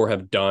or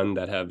have done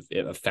that have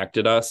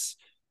affected us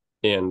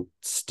and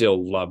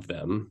still love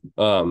them?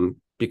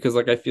 Because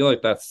like, I feel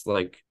like that's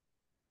like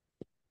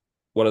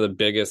one of the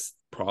biggest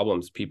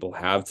problems people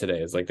have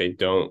today is like they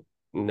don't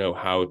know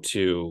how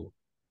to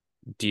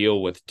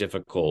deal with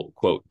difficult,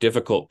 quote,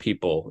 difficult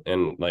people,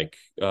 and like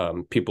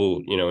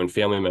people, you know, and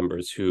family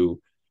members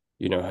who,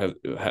 you know,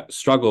 have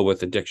struggle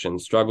with addiction,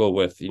 struggle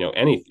with, you know,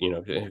 any, you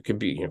know, it could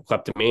be, you know,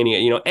 kleptomania,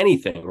 you know,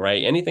 anything,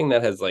 right? Anything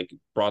that has like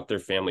brought their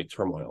family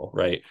turmoil,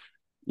 right?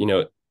 You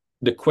know,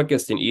 the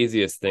quickest and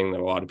easiest thing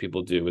that a lot of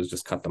people do is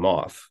just cut them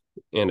off.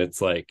 And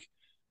it's like,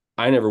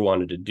 I never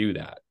wanted to do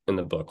that in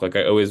the book. Like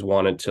I always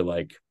wanted to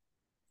like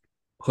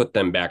put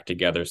them back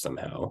together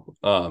somehow.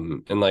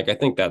 And like I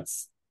think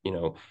that's, you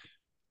know,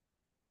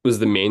 was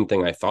the main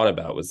thing I thought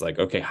about was like,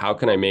 okay, how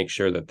can I make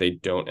sure that they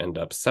don't end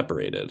up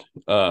separated?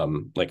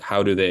 Like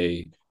how do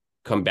they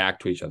come back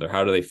to each other?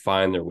 How do they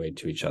find their way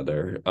to each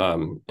other?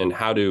 And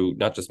how do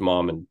not just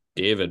Mom and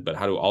David, but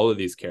how do all of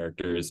these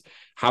characters,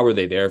 how are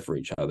they there for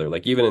each other?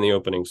 Like even in the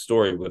opening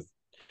story with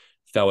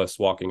Fellis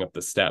walking up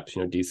the steps,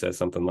 you know, Dee says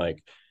something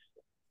like,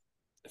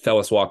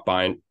 Fellis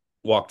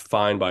walked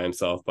fine by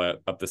himself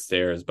up the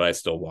stairs, but I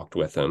still walked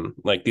with him.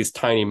 Like these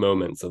tiny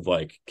moments of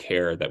like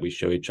care that we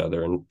show each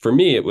other. And for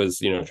me, it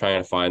was, you know,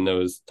 trying to find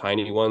those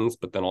tiny ones,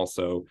 but then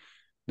also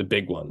the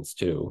big ones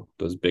too,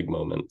 those big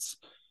moments.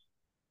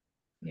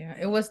 Yeah,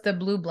 it was the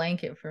blue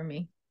blanket for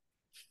me.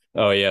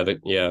 Oh yeah,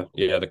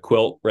 the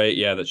quilt, right?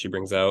 Yeah, that she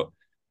brings out.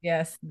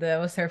 Yes, that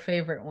was her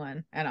favorite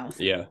one. And I was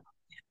Yeah.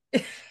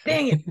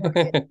 dang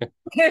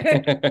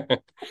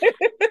it.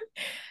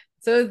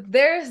 So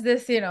there's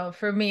this, you know,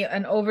 for me,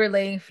 an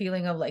overlaying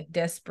feeling of like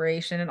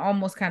desperation and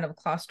almost kind of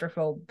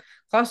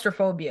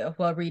claustrophobia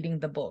while reading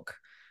the book.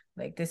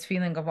 Like this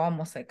feeling of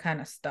almost like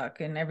kind of stuck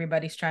and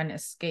everybody's trying to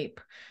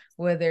escape,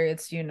 whether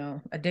it's, you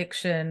know,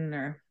 addiction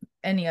or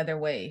any other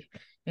way.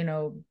 You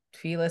know,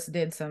 Felix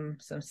did some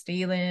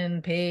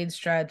stealing,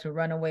 Paige tried to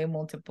run away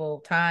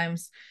multiple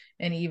times,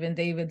 and even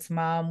David's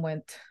mom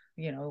went,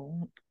 you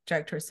know,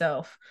 checked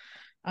herself.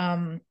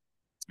 Um,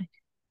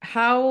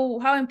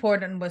 how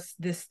important was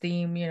this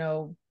theme, you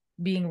know,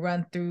 being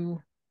run through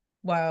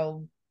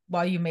while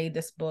you made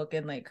this book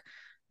and like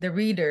the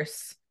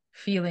readers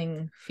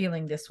feeling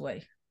this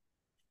way?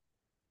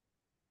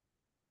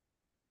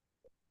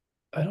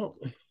 I don't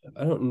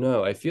I don't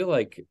know. I feel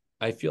like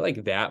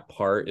that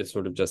part is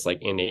sort of just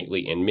like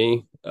innately in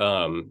me.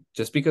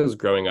 Just because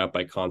growing up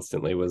I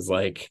constantly was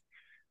like,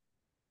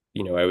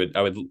 you know, I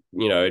would,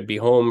 you know, I'd be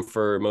home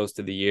for most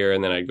of the year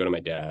and then I'd go to my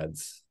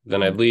dad's.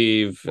 Then I'd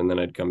leave and then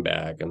I'd come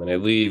back and then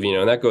I'd leave, you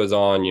know, and that goes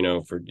on, you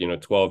know, for, you know,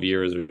 12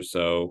 years or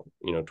so,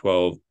 you know,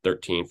 12,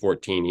 13,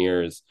 14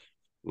 years.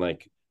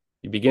 Like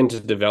you begin to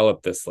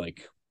develop this,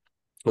 like,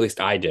 at least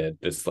I did,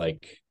 this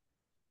like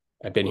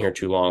I've been here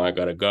too long. I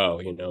gotta go,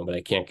 you know, but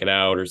I can't get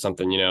out or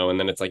something, you know. And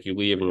then it's like you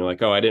leave and you're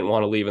like, oh, I didn't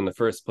want to leave in the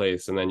first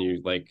place. And then you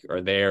like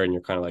are there and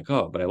you're kind of like,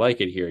 oh, but I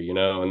like it here, you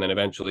know. And then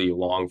eventually you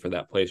long for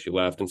that place you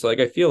left. And so like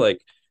I feel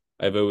like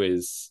I've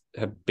always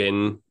have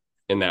been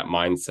in that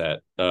mindset.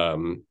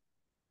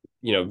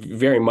 You know,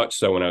 very much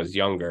so when I was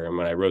younger and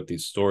when I wrote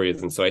these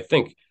stories. And so I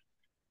think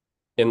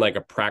in like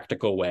a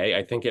practical way,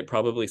 I think it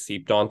probably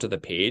seeped onto the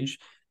page,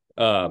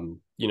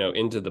 you know,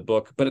 into the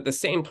book. But at the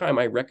same time,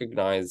 I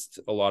recognized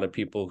a lot of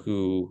people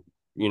who,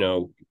 you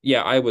know,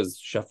 yeah, I was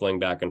shuffling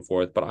back and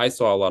forth, but I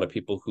saw a lot of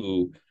people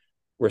who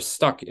were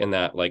stuck in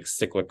that like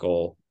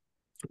cyclical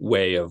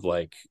way of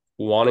like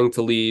wanting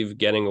to leave,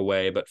 getting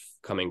away, but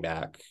coming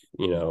back,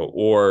 you know,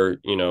 or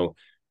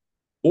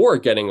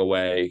getting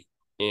away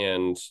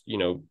and, you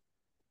know,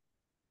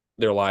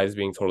 their lives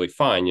being totally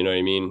fine, you know what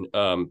I mean?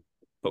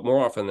 But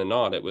more often than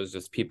not, it was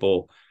just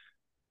people,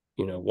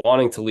 you know,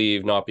 wanting to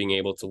leave, not being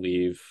able to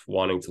leave,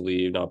 wanting to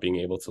leave, not being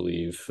able to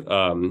leave.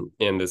 And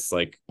this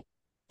like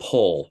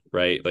pull,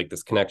 right? Like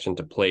this connection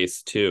to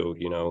place too,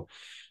 you know.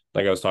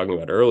 like I was talking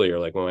about earlier,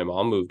 like when my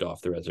mom moved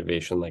off the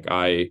reservation, like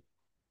I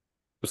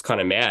was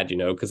kind of mad,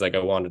 because like I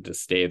wanted to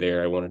stay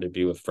there. I wanted to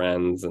be with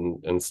friends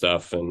and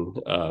stuff. And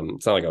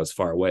it's not like I was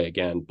far away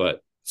again,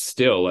 but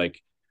still,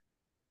 like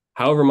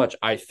however much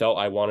I felt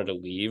I wanted to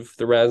leave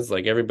the res,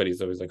 like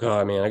everybody's always like,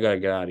 oh man, I gotta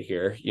get out of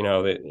here.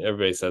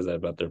 Everybody says that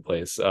about their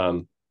place.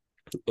 And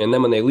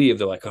then when they leave,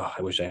 they're like, oh,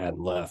 I wish I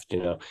hadn't left.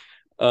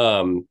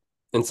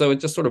 And so it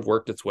just sort of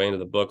worked its way into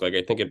the book. Like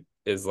I think it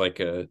is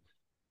like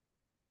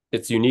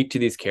it's unique to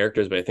these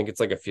characters, but I think it's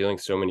like a feeling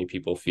so many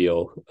people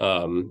feel,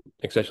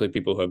 especially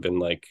people who have been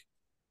like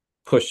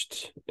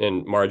pushed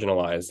and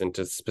marginalized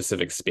into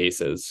specific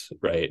spaces,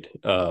 right?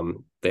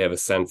 They have a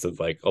sense of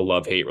like a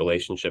love-hate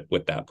relationship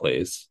with that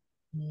place.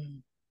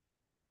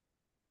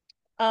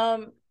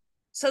 So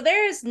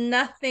there is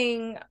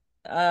nothing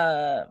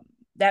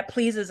that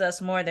pleases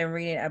us more than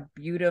reading a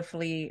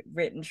beautifully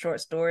written short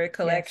story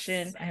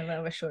collection. Yes, I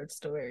love a short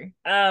story.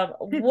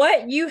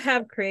 What you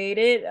have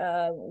created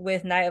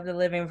with Night of the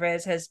Living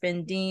Res has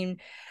been deemed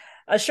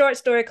a short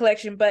story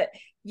collection, but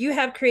you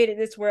have created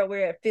this world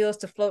where it feels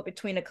to float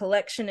between a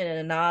collection and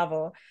a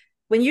novel.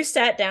 When you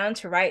sat down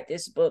to write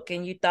this book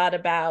and you thought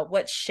about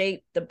what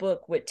shape the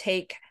book would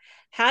take,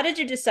 how did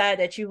you decide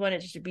that you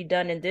wanted it to be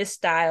done in this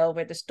style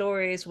where the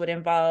stories would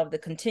involve the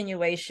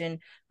continuation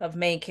of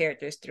main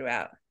characters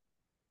throughout?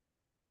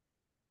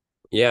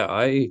 Yeah,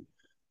 I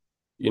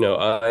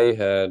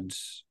had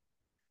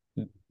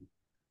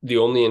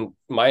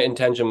my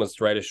intention was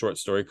to write a short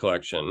story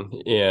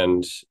collection,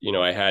 and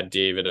I had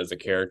David as a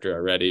character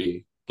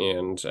already,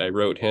 and I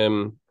wrote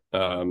him,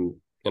 and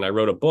I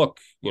wrote a book,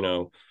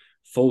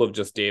 full of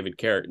just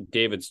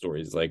David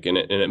stories, like, and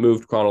it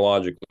moved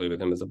chronologically with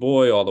him as a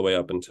boy all the way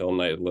up until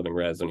Night of the Living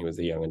Res when he was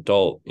a young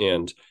adult,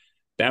 and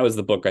that was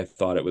the book I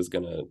thought it was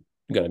gonna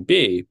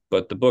be,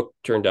 but the book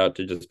turned out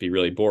to just be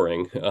really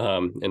boring,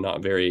 and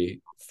not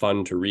very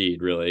fun to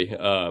read, really.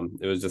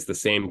 It was just the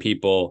same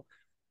people,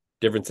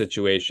 different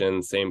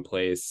situations, same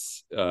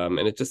place, and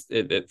it just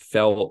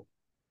felt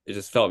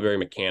very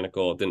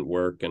mechanical. It didn't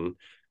work. And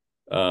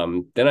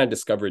then I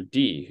discovered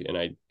D, and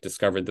I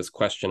discovered this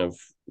question of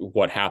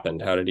what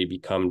happened. How did he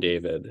become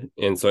David?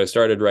 And so I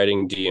started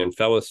writing D and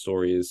Fella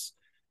stories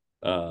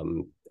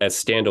as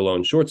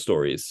standalone short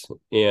stories.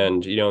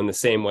 And in the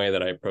same way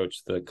that I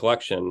approached the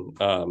collection,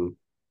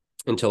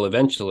 until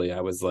eventually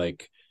I was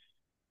like,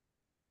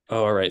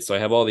 oh, all right, so I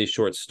have all these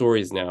short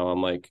stories now.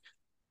 I'm like,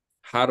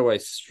 how do I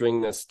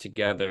string this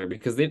together?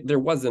 Because there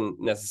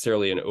wasn't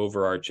necessarily an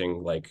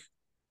overarching like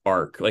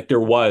arc. Like there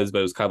was, but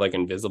it was kind of like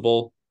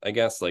invisible, I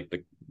guess. Like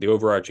the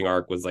overarching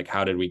arc was like,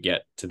 how did we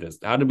get to this?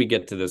 How did we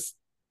get to this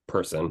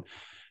person?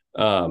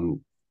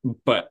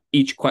 But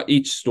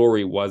each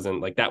story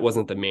wasn't like, that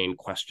wasn't the main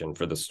question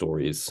for the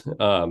stories.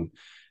 And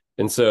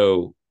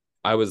so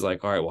I was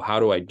like, all right, well, how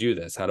do I do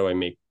this? How do I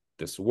make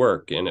this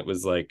work? And it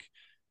was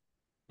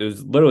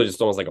literally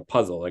just almost like a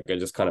puzzle. Like I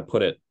just kind of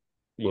put it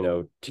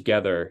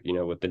together,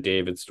 with the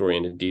David story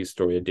and a D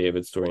story, a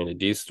David story and a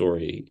D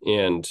story.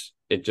 And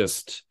it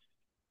just,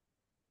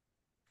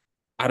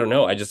 I don't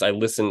know. I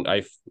listened.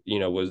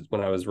 Was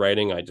when I was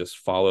writing, I just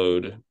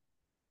followed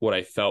what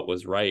I felt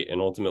was right. And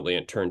ultimately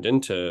it turned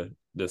into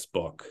this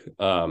book.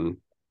 And,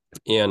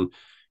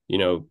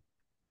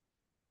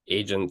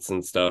 agents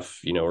and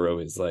stuff, were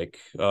always like,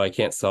 oh, I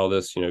can't sell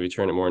this. If you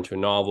turn it more into a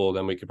novel,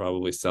 then we could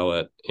probably sell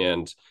it.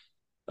 And,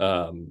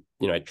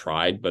 I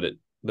tried, but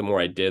the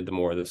more I did, the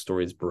more the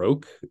stories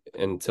broke,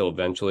 until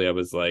eventually I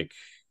was like,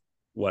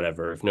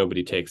 whatever, if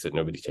nobody takes it,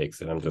 nobody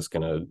takes it.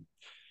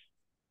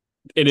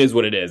 It is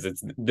what it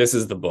is. This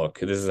is the book.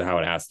 This is how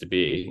it has to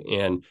be.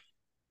 And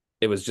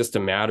it was just a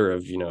matter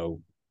of,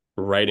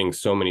 writing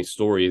so many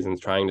stories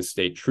and trying to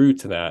stay true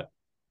to that,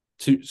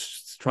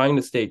 trying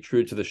to stay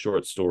true to the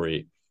short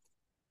story,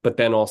 but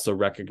then also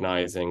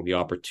recognizing the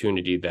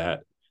opportunity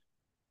that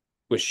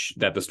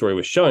the story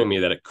was showing me,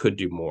 that it could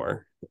do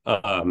more.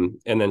 And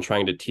then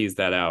trying to tease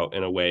that out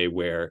in a way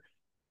where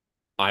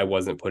I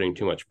wasn't putting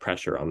too much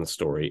pressure on the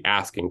story,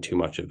 asking too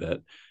much of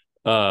it,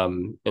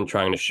 and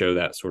trying to show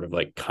that sort of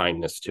like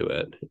kindness to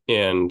it.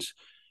 And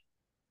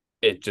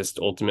it just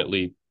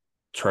ultimately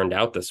turned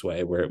out this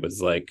way, where it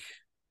was like,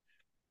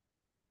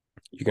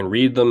 you can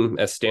read them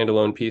as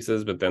standalone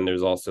pieces, but then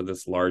there's also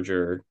this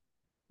larger,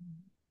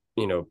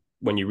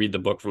 when you read the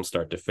book from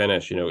start to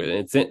finish,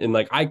 and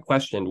like I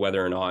questioned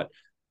whether or not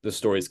the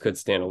stories could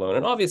stand alone.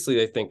 And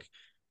obviously I think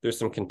there's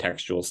some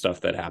contextual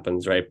stuff that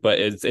happens, right? But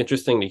it's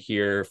interesting to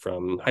hear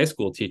from high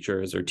school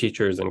teachers or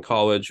teachers in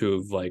college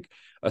who've like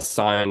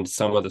assigned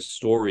some of the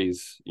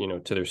stories,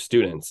 to their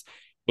students.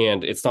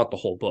 And it's not the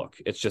whole book.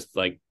 It's just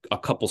like a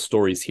couple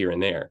stories here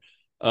and there.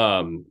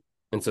 And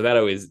so that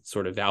always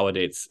sort of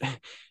validates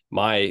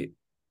my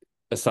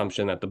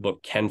assumption that the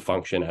book can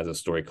function as a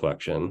story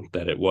collection,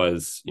 that it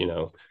was,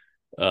 to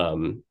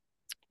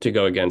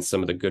go against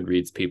some of the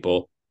Goodreads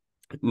people,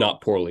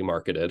 not poorly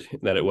marketed,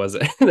 that it was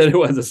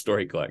a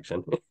story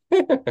collection.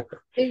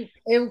 it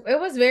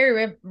was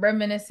very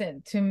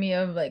reminiscent to me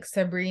of like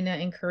Sabrina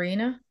and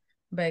Karina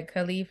by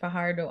Khalil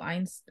Fajardo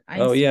Einstein.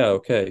 Oh yeah,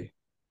 okay.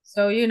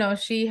 So,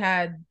 she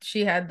had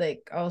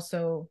like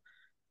also,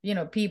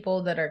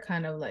 people that are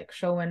kind of like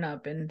showing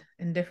up in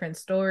different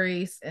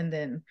stories. And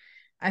then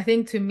I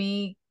think to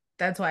me,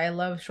 that's why I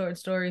love short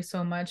stories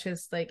so much.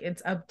 Is like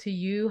it's up to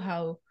you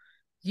how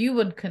you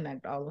would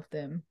connect all of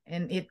them.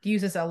 And it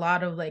uses a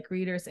lot of like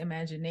readers'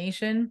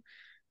 imagination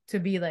to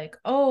be like,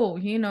 oh,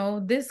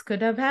 this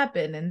could have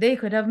happened and they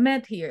could have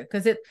met here.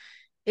 Because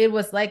it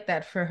was like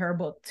that for her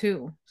book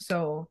too.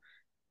 So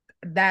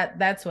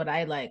that's what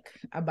I like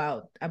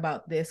about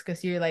this,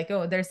 because you're like,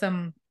 oh, there's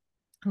some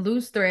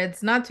loose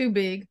threads, not too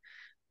big,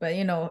 but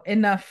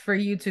enough for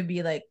you to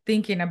be like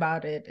thinking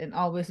about it and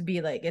always be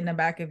like in the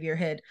back of your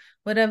head,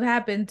 what have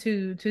happened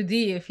to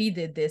D if he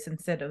did this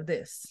instead of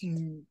this.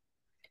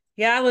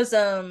 Yeah, I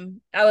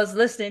was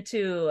listening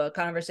to a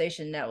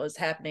conversation that was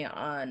happening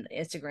on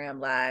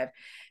Instagram Live,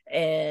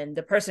 and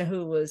the person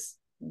who was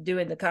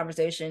doing the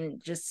conversation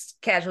just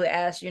casually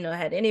asked,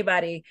 had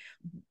anybody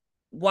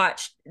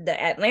watched the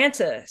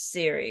Atlanta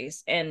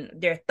series and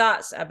their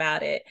thoughts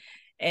about it.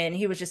 And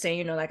he was just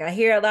saying, like, I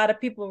hear a lot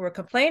of people were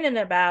complaining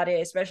about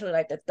it, especially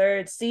like the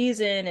third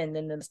season and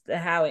then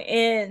how it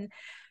ends.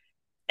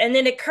 And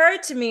then it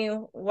occurred to me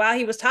while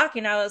he was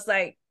talking, I was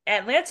like,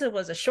 Atlanta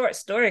was a short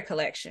story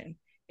collection.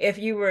 If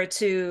you were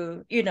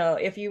to,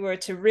 if you were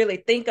to really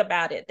think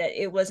about it, that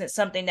it wasn't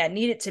something that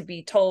needed to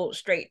be told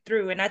straight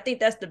through. And I think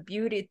that's the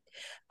beauty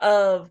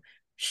of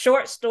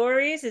short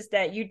stories, is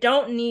that you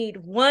don't need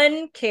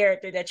one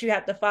character that you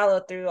have to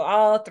follow through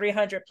all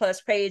 300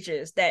 plus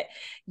pages, that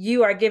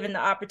you are given the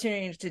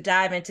opportunity to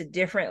dive into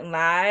different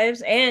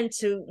lives and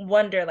to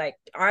wonder, like,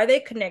 are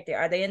they connected?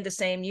 Are they in the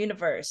same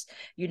universe?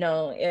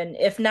 And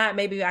if not,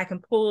 maybe I can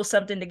pull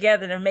something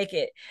together to make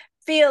it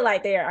feel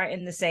like they are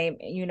in the same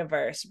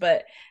universe.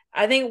 But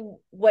I think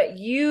what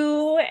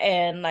you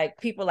and like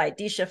people like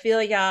Disha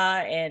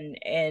Philia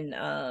and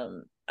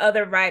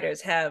other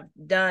writers have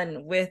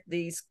done with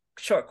these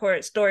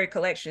short story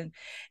collection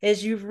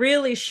is you've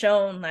really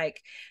shown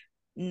like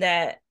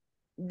that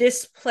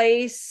this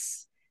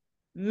place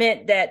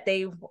meant that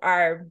they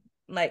are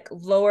like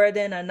lower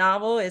than a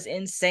novel is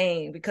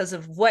insane because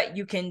of what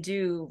you can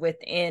do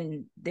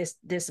within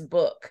this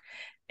book.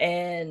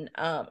 And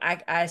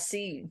I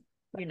see,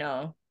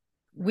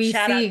 We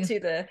shout see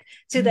out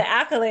to the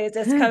accolades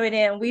that's coming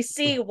in. We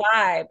see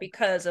why,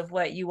 because of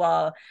what you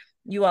all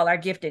are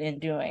gifted in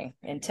doing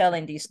and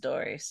telling these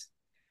stories.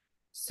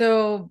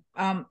 So,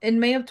 in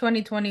May of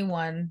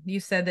 2021, you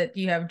said that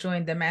you have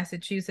joined the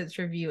Massachusetts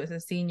Review as a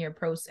senior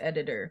prose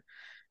editor.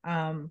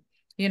 Um,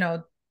 you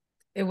know,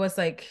 it was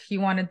like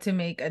you wanted to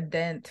make a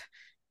dent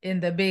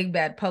in the big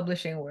bad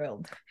publishing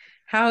world.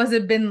 How has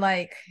it been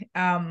like,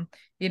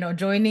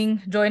 joining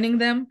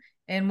them,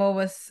 and what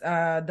was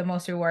the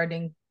most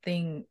rewarding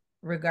thing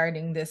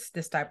regarding this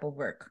type of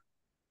work?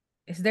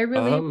 Is there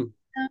really?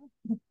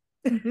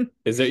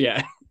 Is it?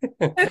 Yeah.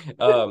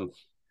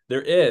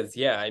 There is.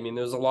 Yeah. I mean,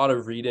 there's a lot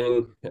of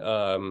reading.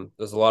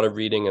 There's a lot of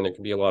reading, and there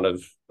can be a lot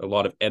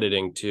of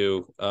editing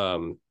too.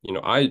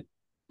 I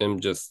am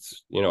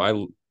just,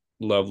 I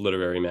love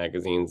literary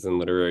magazines and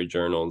literary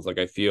journals. Like,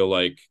 I feel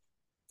like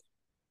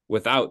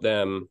without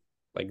them,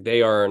 like,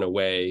 they are in a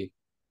way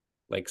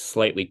like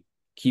slightly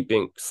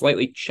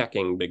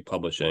checking big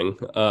publishing,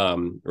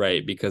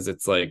 right? Because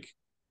it's like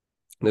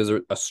there's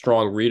a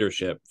strong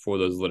readership for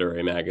those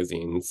literary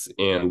magazines,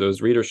 and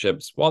those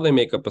readerships, while they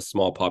make up a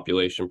small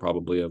population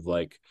probably of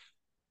like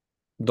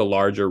the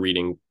larger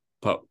reading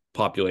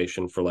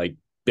population for like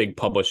big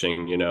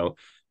publishing,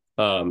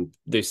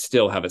 they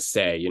still have a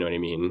say, you know what I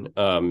mean?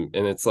 And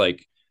it's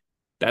like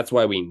that's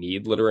why we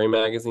need literary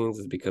magazines,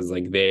 is because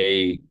like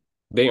they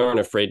aren't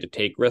afraid to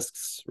take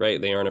risks,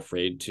 right? They aren't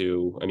afraid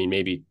to, I mean,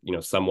 maybe,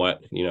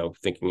 somewhat,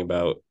 thinking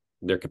about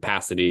their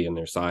capacity and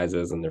their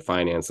sizes and their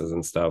finances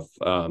and stuff.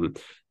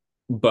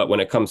 But when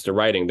it comes to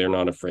writing, they're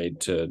not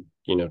afraid to,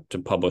 to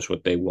publish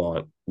what they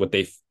want, what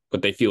they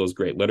feel is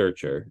great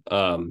literature.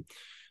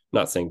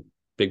 Not saying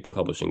big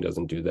publishing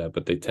doesn't do that,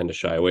 but they tend to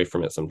shy away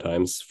from it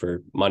sometimes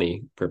for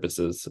money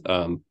purposes.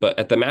 But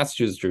at the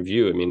Massachusetts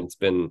Review, I mean, it's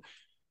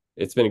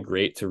been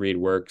great to read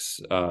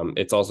works.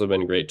 It's also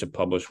been great to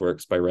publish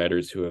works by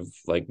writers who have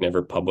like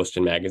never published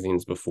in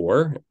magazines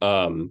before.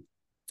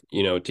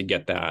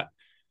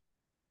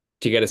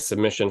 To get a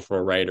submission from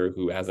a writer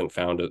who hasn't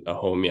found a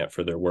home yet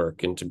for their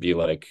work, and to be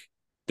like,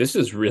 this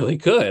is really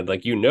good.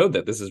 Like,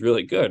 that this is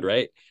really good,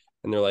 right?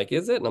 And they're like,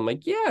 is it? And I'm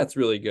like, yeah, it's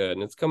really good.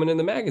 And it's coming in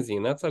the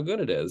magazine. That's how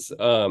good it is.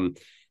 And,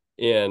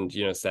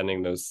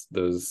 sending those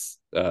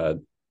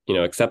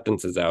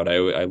acceptances out.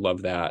 I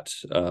love that.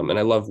 And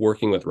I love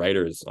working with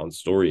writers on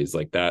stories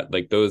like that.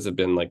 Like, those have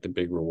been like the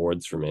big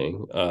rewards for me.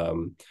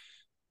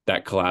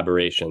 That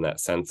collaboration,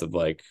 that sense of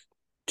like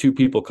two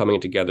people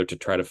coming together to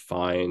try to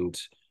find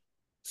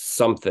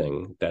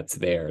something that's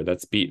there,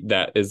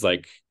 that is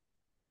like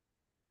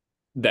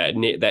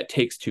that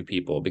takes two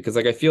people. Because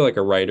like I feel like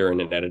a writer and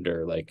an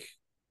editor,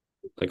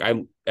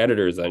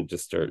 editors, I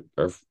just are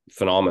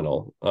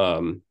phenomenal.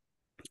 And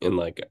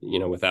like,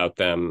 without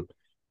them,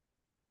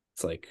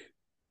 it's like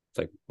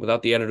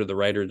without the editor, the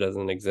writer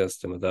doesn't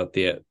exist, and without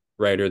the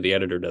writer, the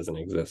editor doesn't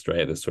exist,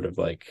 right? This sort of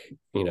like,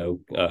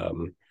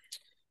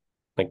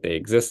 like they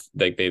exist,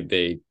 like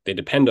they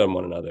depend on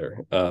one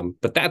another.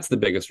 But that's the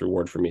biggest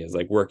reward for me, is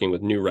like working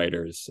with new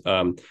writers.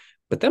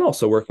 But then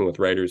also working with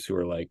writers who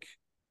are like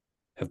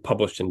have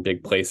published in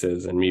big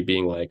places, and me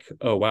being like,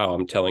 oh wow,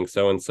 I'm telling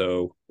so and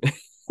so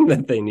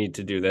that they need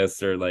to do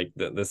this, or like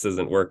this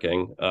isn't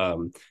working.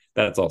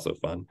 That's also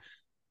fun.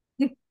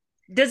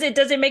 Does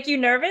it make you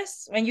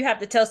nervous when you have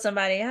to tell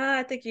somebody,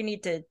 I think you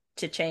need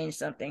to change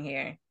something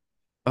here?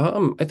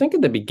 I think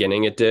at the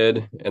beginning it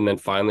did, and then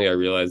finally I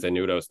realized I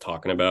knew what I was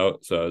talking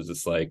about. So I was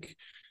just like,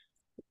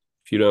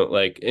 if you don't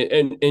like,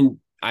 and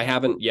I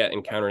haven't yet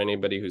encountered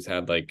anybody who's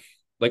had like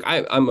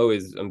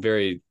I'm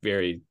very,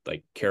 very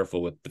like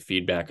careful with the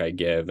feedback I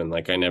give, and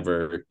like I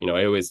never,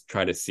 I always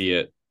try to see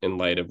it in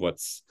light of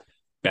what's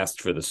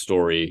best for the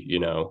story,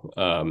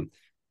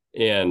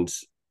 and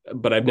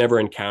but I've never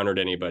encountered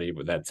anybody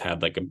that's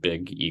had like a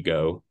big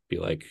ego be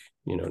like,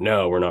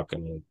 no, we're not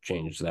going to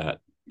change that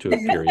to a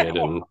period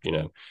and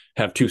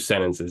have two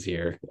sentences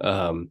here.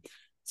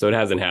 So it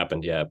hasn't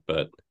happened yet,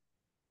 but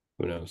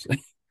who knows.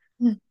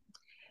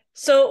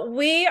 So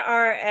we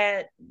are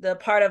at the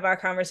part of our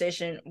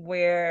conversation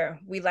where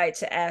we like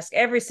to ask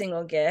every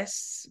single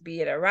guest,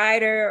 be it a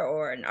writer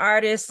or an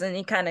artist,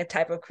 any kind of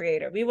type of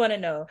creator, we want to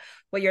know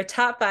what your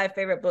top 5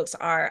 favorite books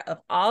are of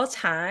all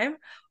time,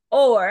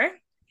 or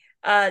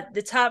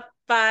the top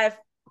 5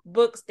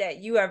 books that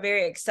you are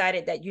very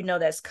excited that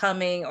that's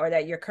coming, or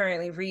that you're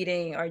currently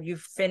reading, or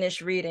you've finished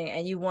reading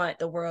and you want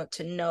the world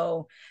to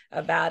know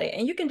about it.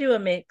 And you can do a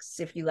mix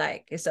if you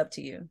like. It's up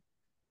to you.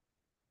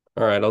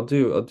 All right, I'll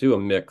do a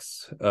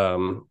mix.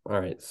 All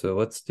right, so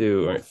let's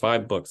do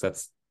 5 books.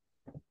 It's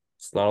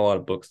not a lot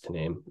of books to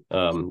name.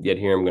 Yet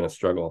here I'm going to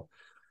struggle.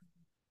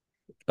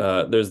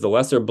 There's The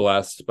Lesser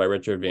Blessed by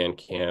Richard Van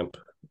Camp,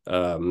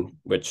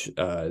 which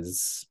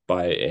is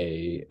by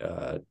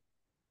a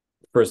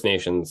First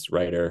Nations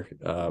writer.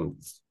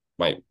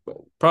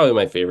 Probably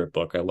my favorite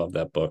book. I love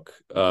that book.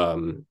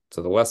 So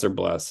The Lesser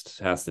Blessed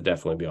has to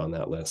definitely be on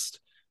that list.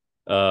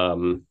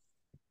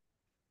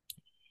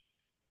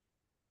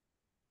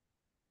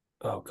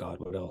 Oh God,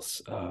 what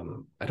else?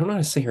 I don't know how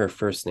to say her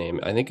first name.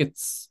 I think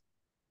it's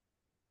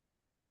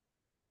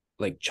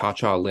like Cha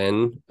Cha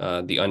Lin,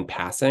 The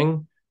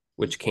Unpassing,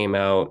 which came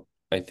out,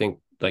 I think,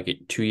 like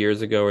 2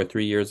 years ago or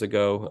 3 years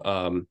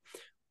ago.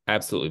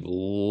 Absolutely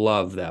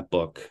love that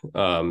book.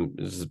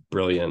 This is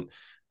brilliant.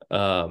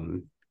 Let's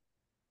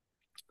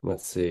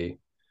see.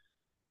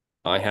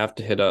 I have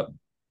to hit up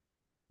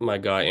my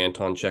guy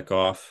Anton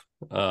Chekhov,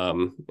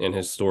 and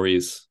his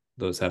stories.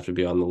 Those have to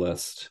be on the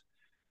list.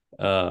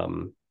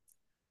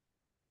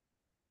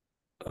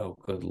 Oh,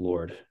 good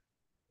Lord.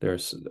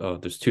 There's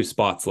 2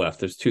 spots left.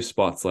 There's 2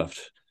 spots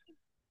left.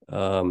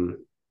 We'll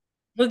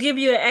give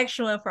you an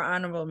extra one for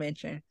honorable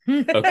mention.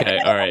 Okay.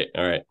 All right.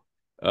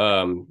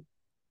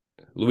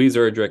 Louise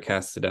Erdrich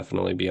has to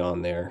definitely be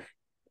on there.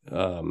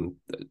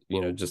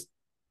 Just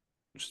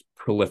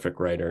prolific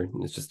writer.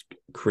 It's just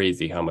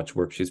crazy how much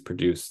work she's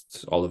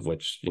produced, all of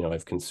which,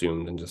 I've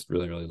consumed and just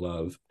really, really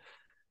love.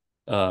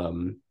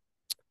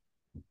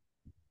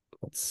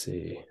 Let's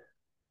see.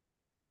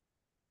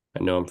 I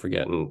know I'm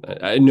forgetting.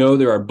 I know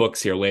there are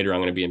books here later. I'm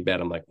going to be in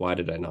bed. I'm like, why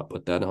did I not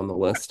put that on the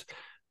list?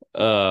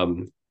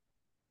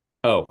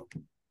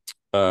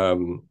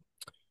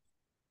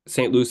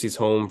 St. Lucy's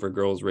Home for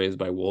Girls Raised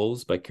by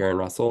Wolves by Karen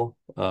Russell.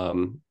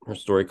 Her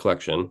story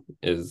collection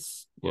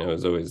is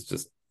always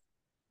just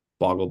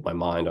boggled my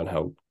mind on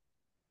how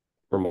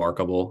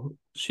remarkable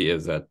she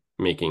is at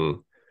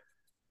making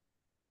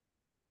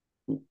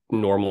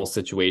normal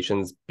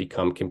situations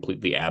become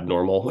completely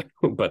abnormal,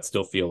 but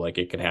still feel like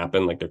it could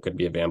happen. Like there could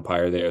be a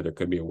vampire there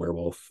could be a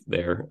werewolf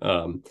there.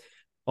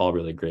 All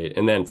really great.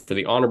 And then for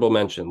the honorable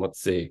mention,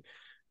 let's see.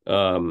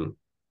 The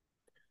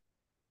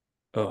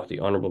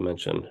honorable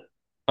mention.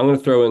 I'm going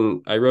to throw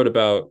in, I wrote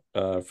about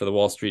for the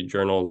Wall Street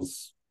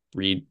Journal's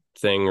read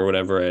thing or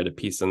whatever. I had a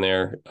piece in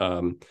there.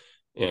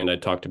 And I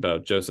talked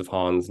about Joseph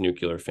Hahn's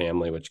Nuclear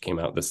Family, which came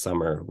out this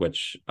summer,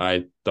 which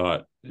I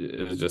thought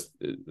it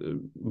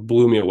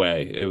blew me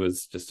away. It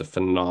was just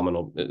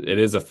it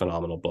is a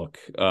phenomenal book.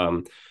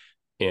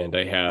 And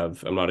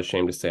I'm not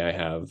ashamed to say I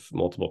have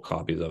multiple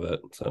copies of it.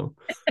 So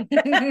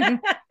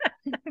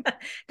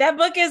that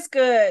book is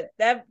good.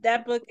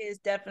 That book is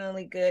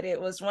definitely good. It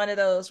was one of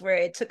those where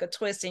it took a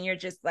twist and you're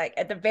just like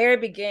at the very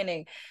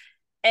beginning.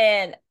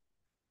 And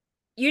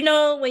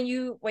when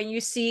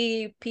you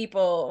see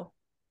people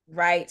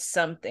write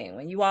something,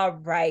 when you all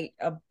write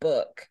a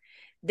book,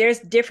 there's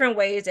different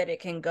ways that it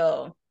can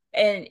go,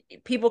 and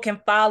people can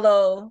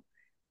follow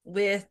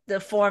with the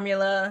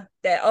formula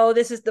that, oh,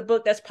 this is the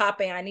book that's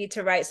popping, I need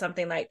to write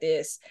something like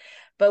this.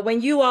 But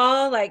when you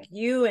all, like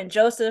you and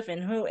Joseph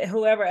and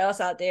whoever else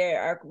out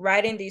there, are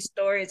writing these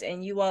stories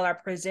and you all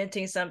are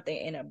presenting something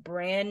in a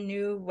brand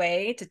new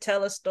way to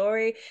tell a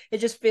story, it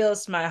just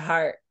fills my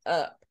heart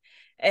up.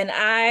 And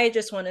I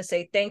just want to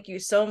say thank you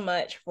so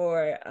much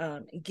for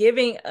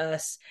giving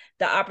us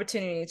the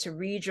opportunity to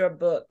read your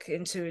book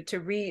and to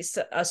read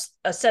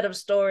a set of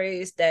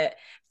stories that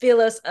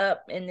fill us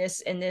up in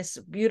this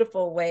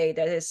beautiful way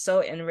that is so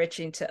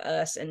enriching to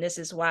us. And this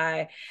is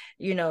why,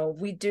 you know,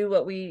 we do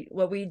what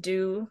we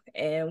do,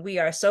 and we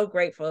are so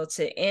grateful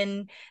to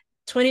end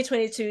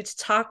 2022 to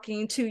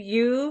talking to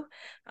you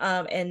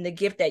and the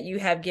gift that you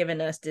have given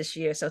us this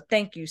year. So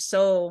thank you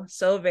so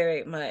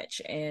very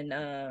much,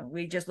 and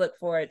we just look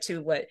forward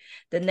to what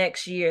the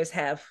next years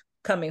have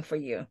coming for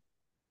you.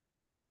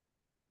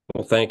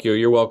 Well, thank you.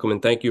 You're welcome,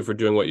 and thank you for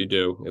doing what you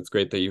do. It's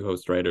great that you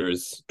host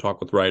writers,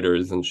 talk with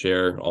writers, and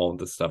share all of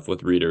this stuff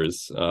with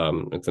readers.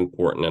 It's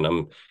important, and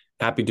I'm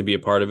happy to be a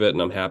part of it,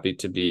 and I'm happy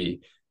to be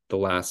the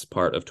last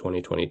part of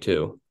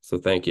 2022. So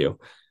thank you.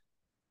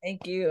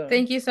 Thank you.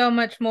 Thank you so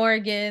much,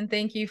 Morgan.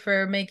 Thank you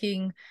for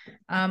making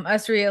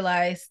us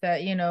realize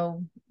that, you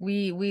know,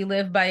 we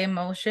live by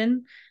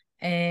emotion,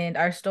 and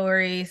our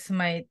stories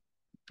might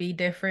be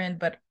different,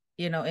 but,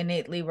 you know,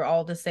 innately we're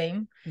all the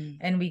same,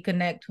 and we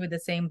connect with the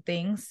same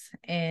things.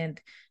 And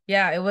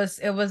yeah, it was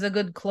a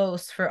good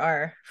close for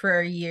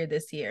our year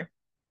this year.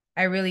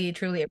 I really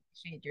truly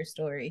appreciate your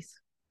stories.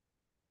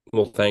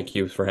 Well, thank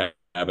you for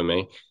having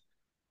me.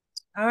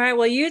 All right.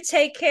 Well, you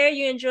take care.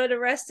 You enjoy the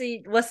rest of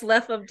what's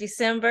left of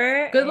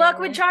December. Good luck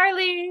with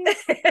Charlie.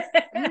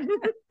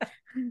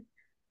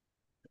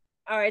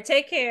 All right.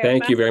 Take care.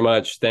 Thank you very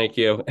much. Thank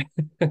you.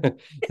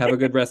 Have a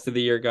good rest of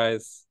the year,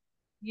 guys.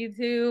 You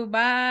too.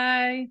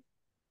 Bye.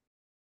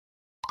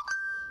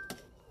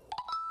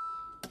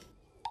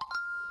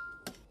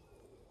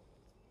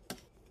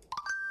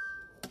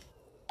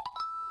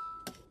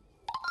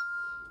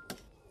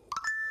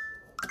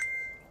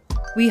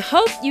 We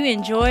hope you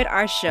enjoyed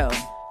our show.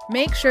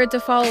 Make sure to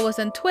follow us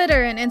on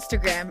Twitter and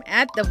Instagram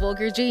at The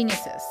Vulgar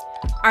Geniuses.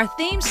 Our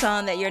theme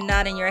song that you're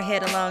nodding your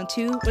head along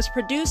to was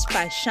produced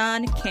by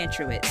Sean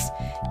Kantrowitz.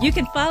 You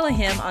can follow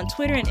him on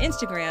Twitter and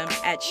Instagram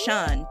at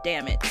Sean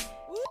Dammit.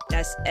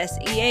 That's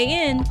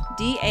SeanDammit.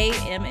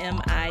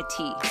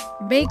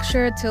 Make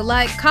sure to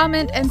like,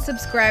 comment, and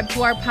subscribe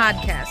to our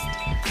podcast.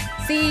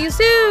 See you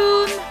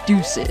soon.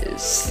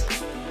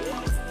 Deuces.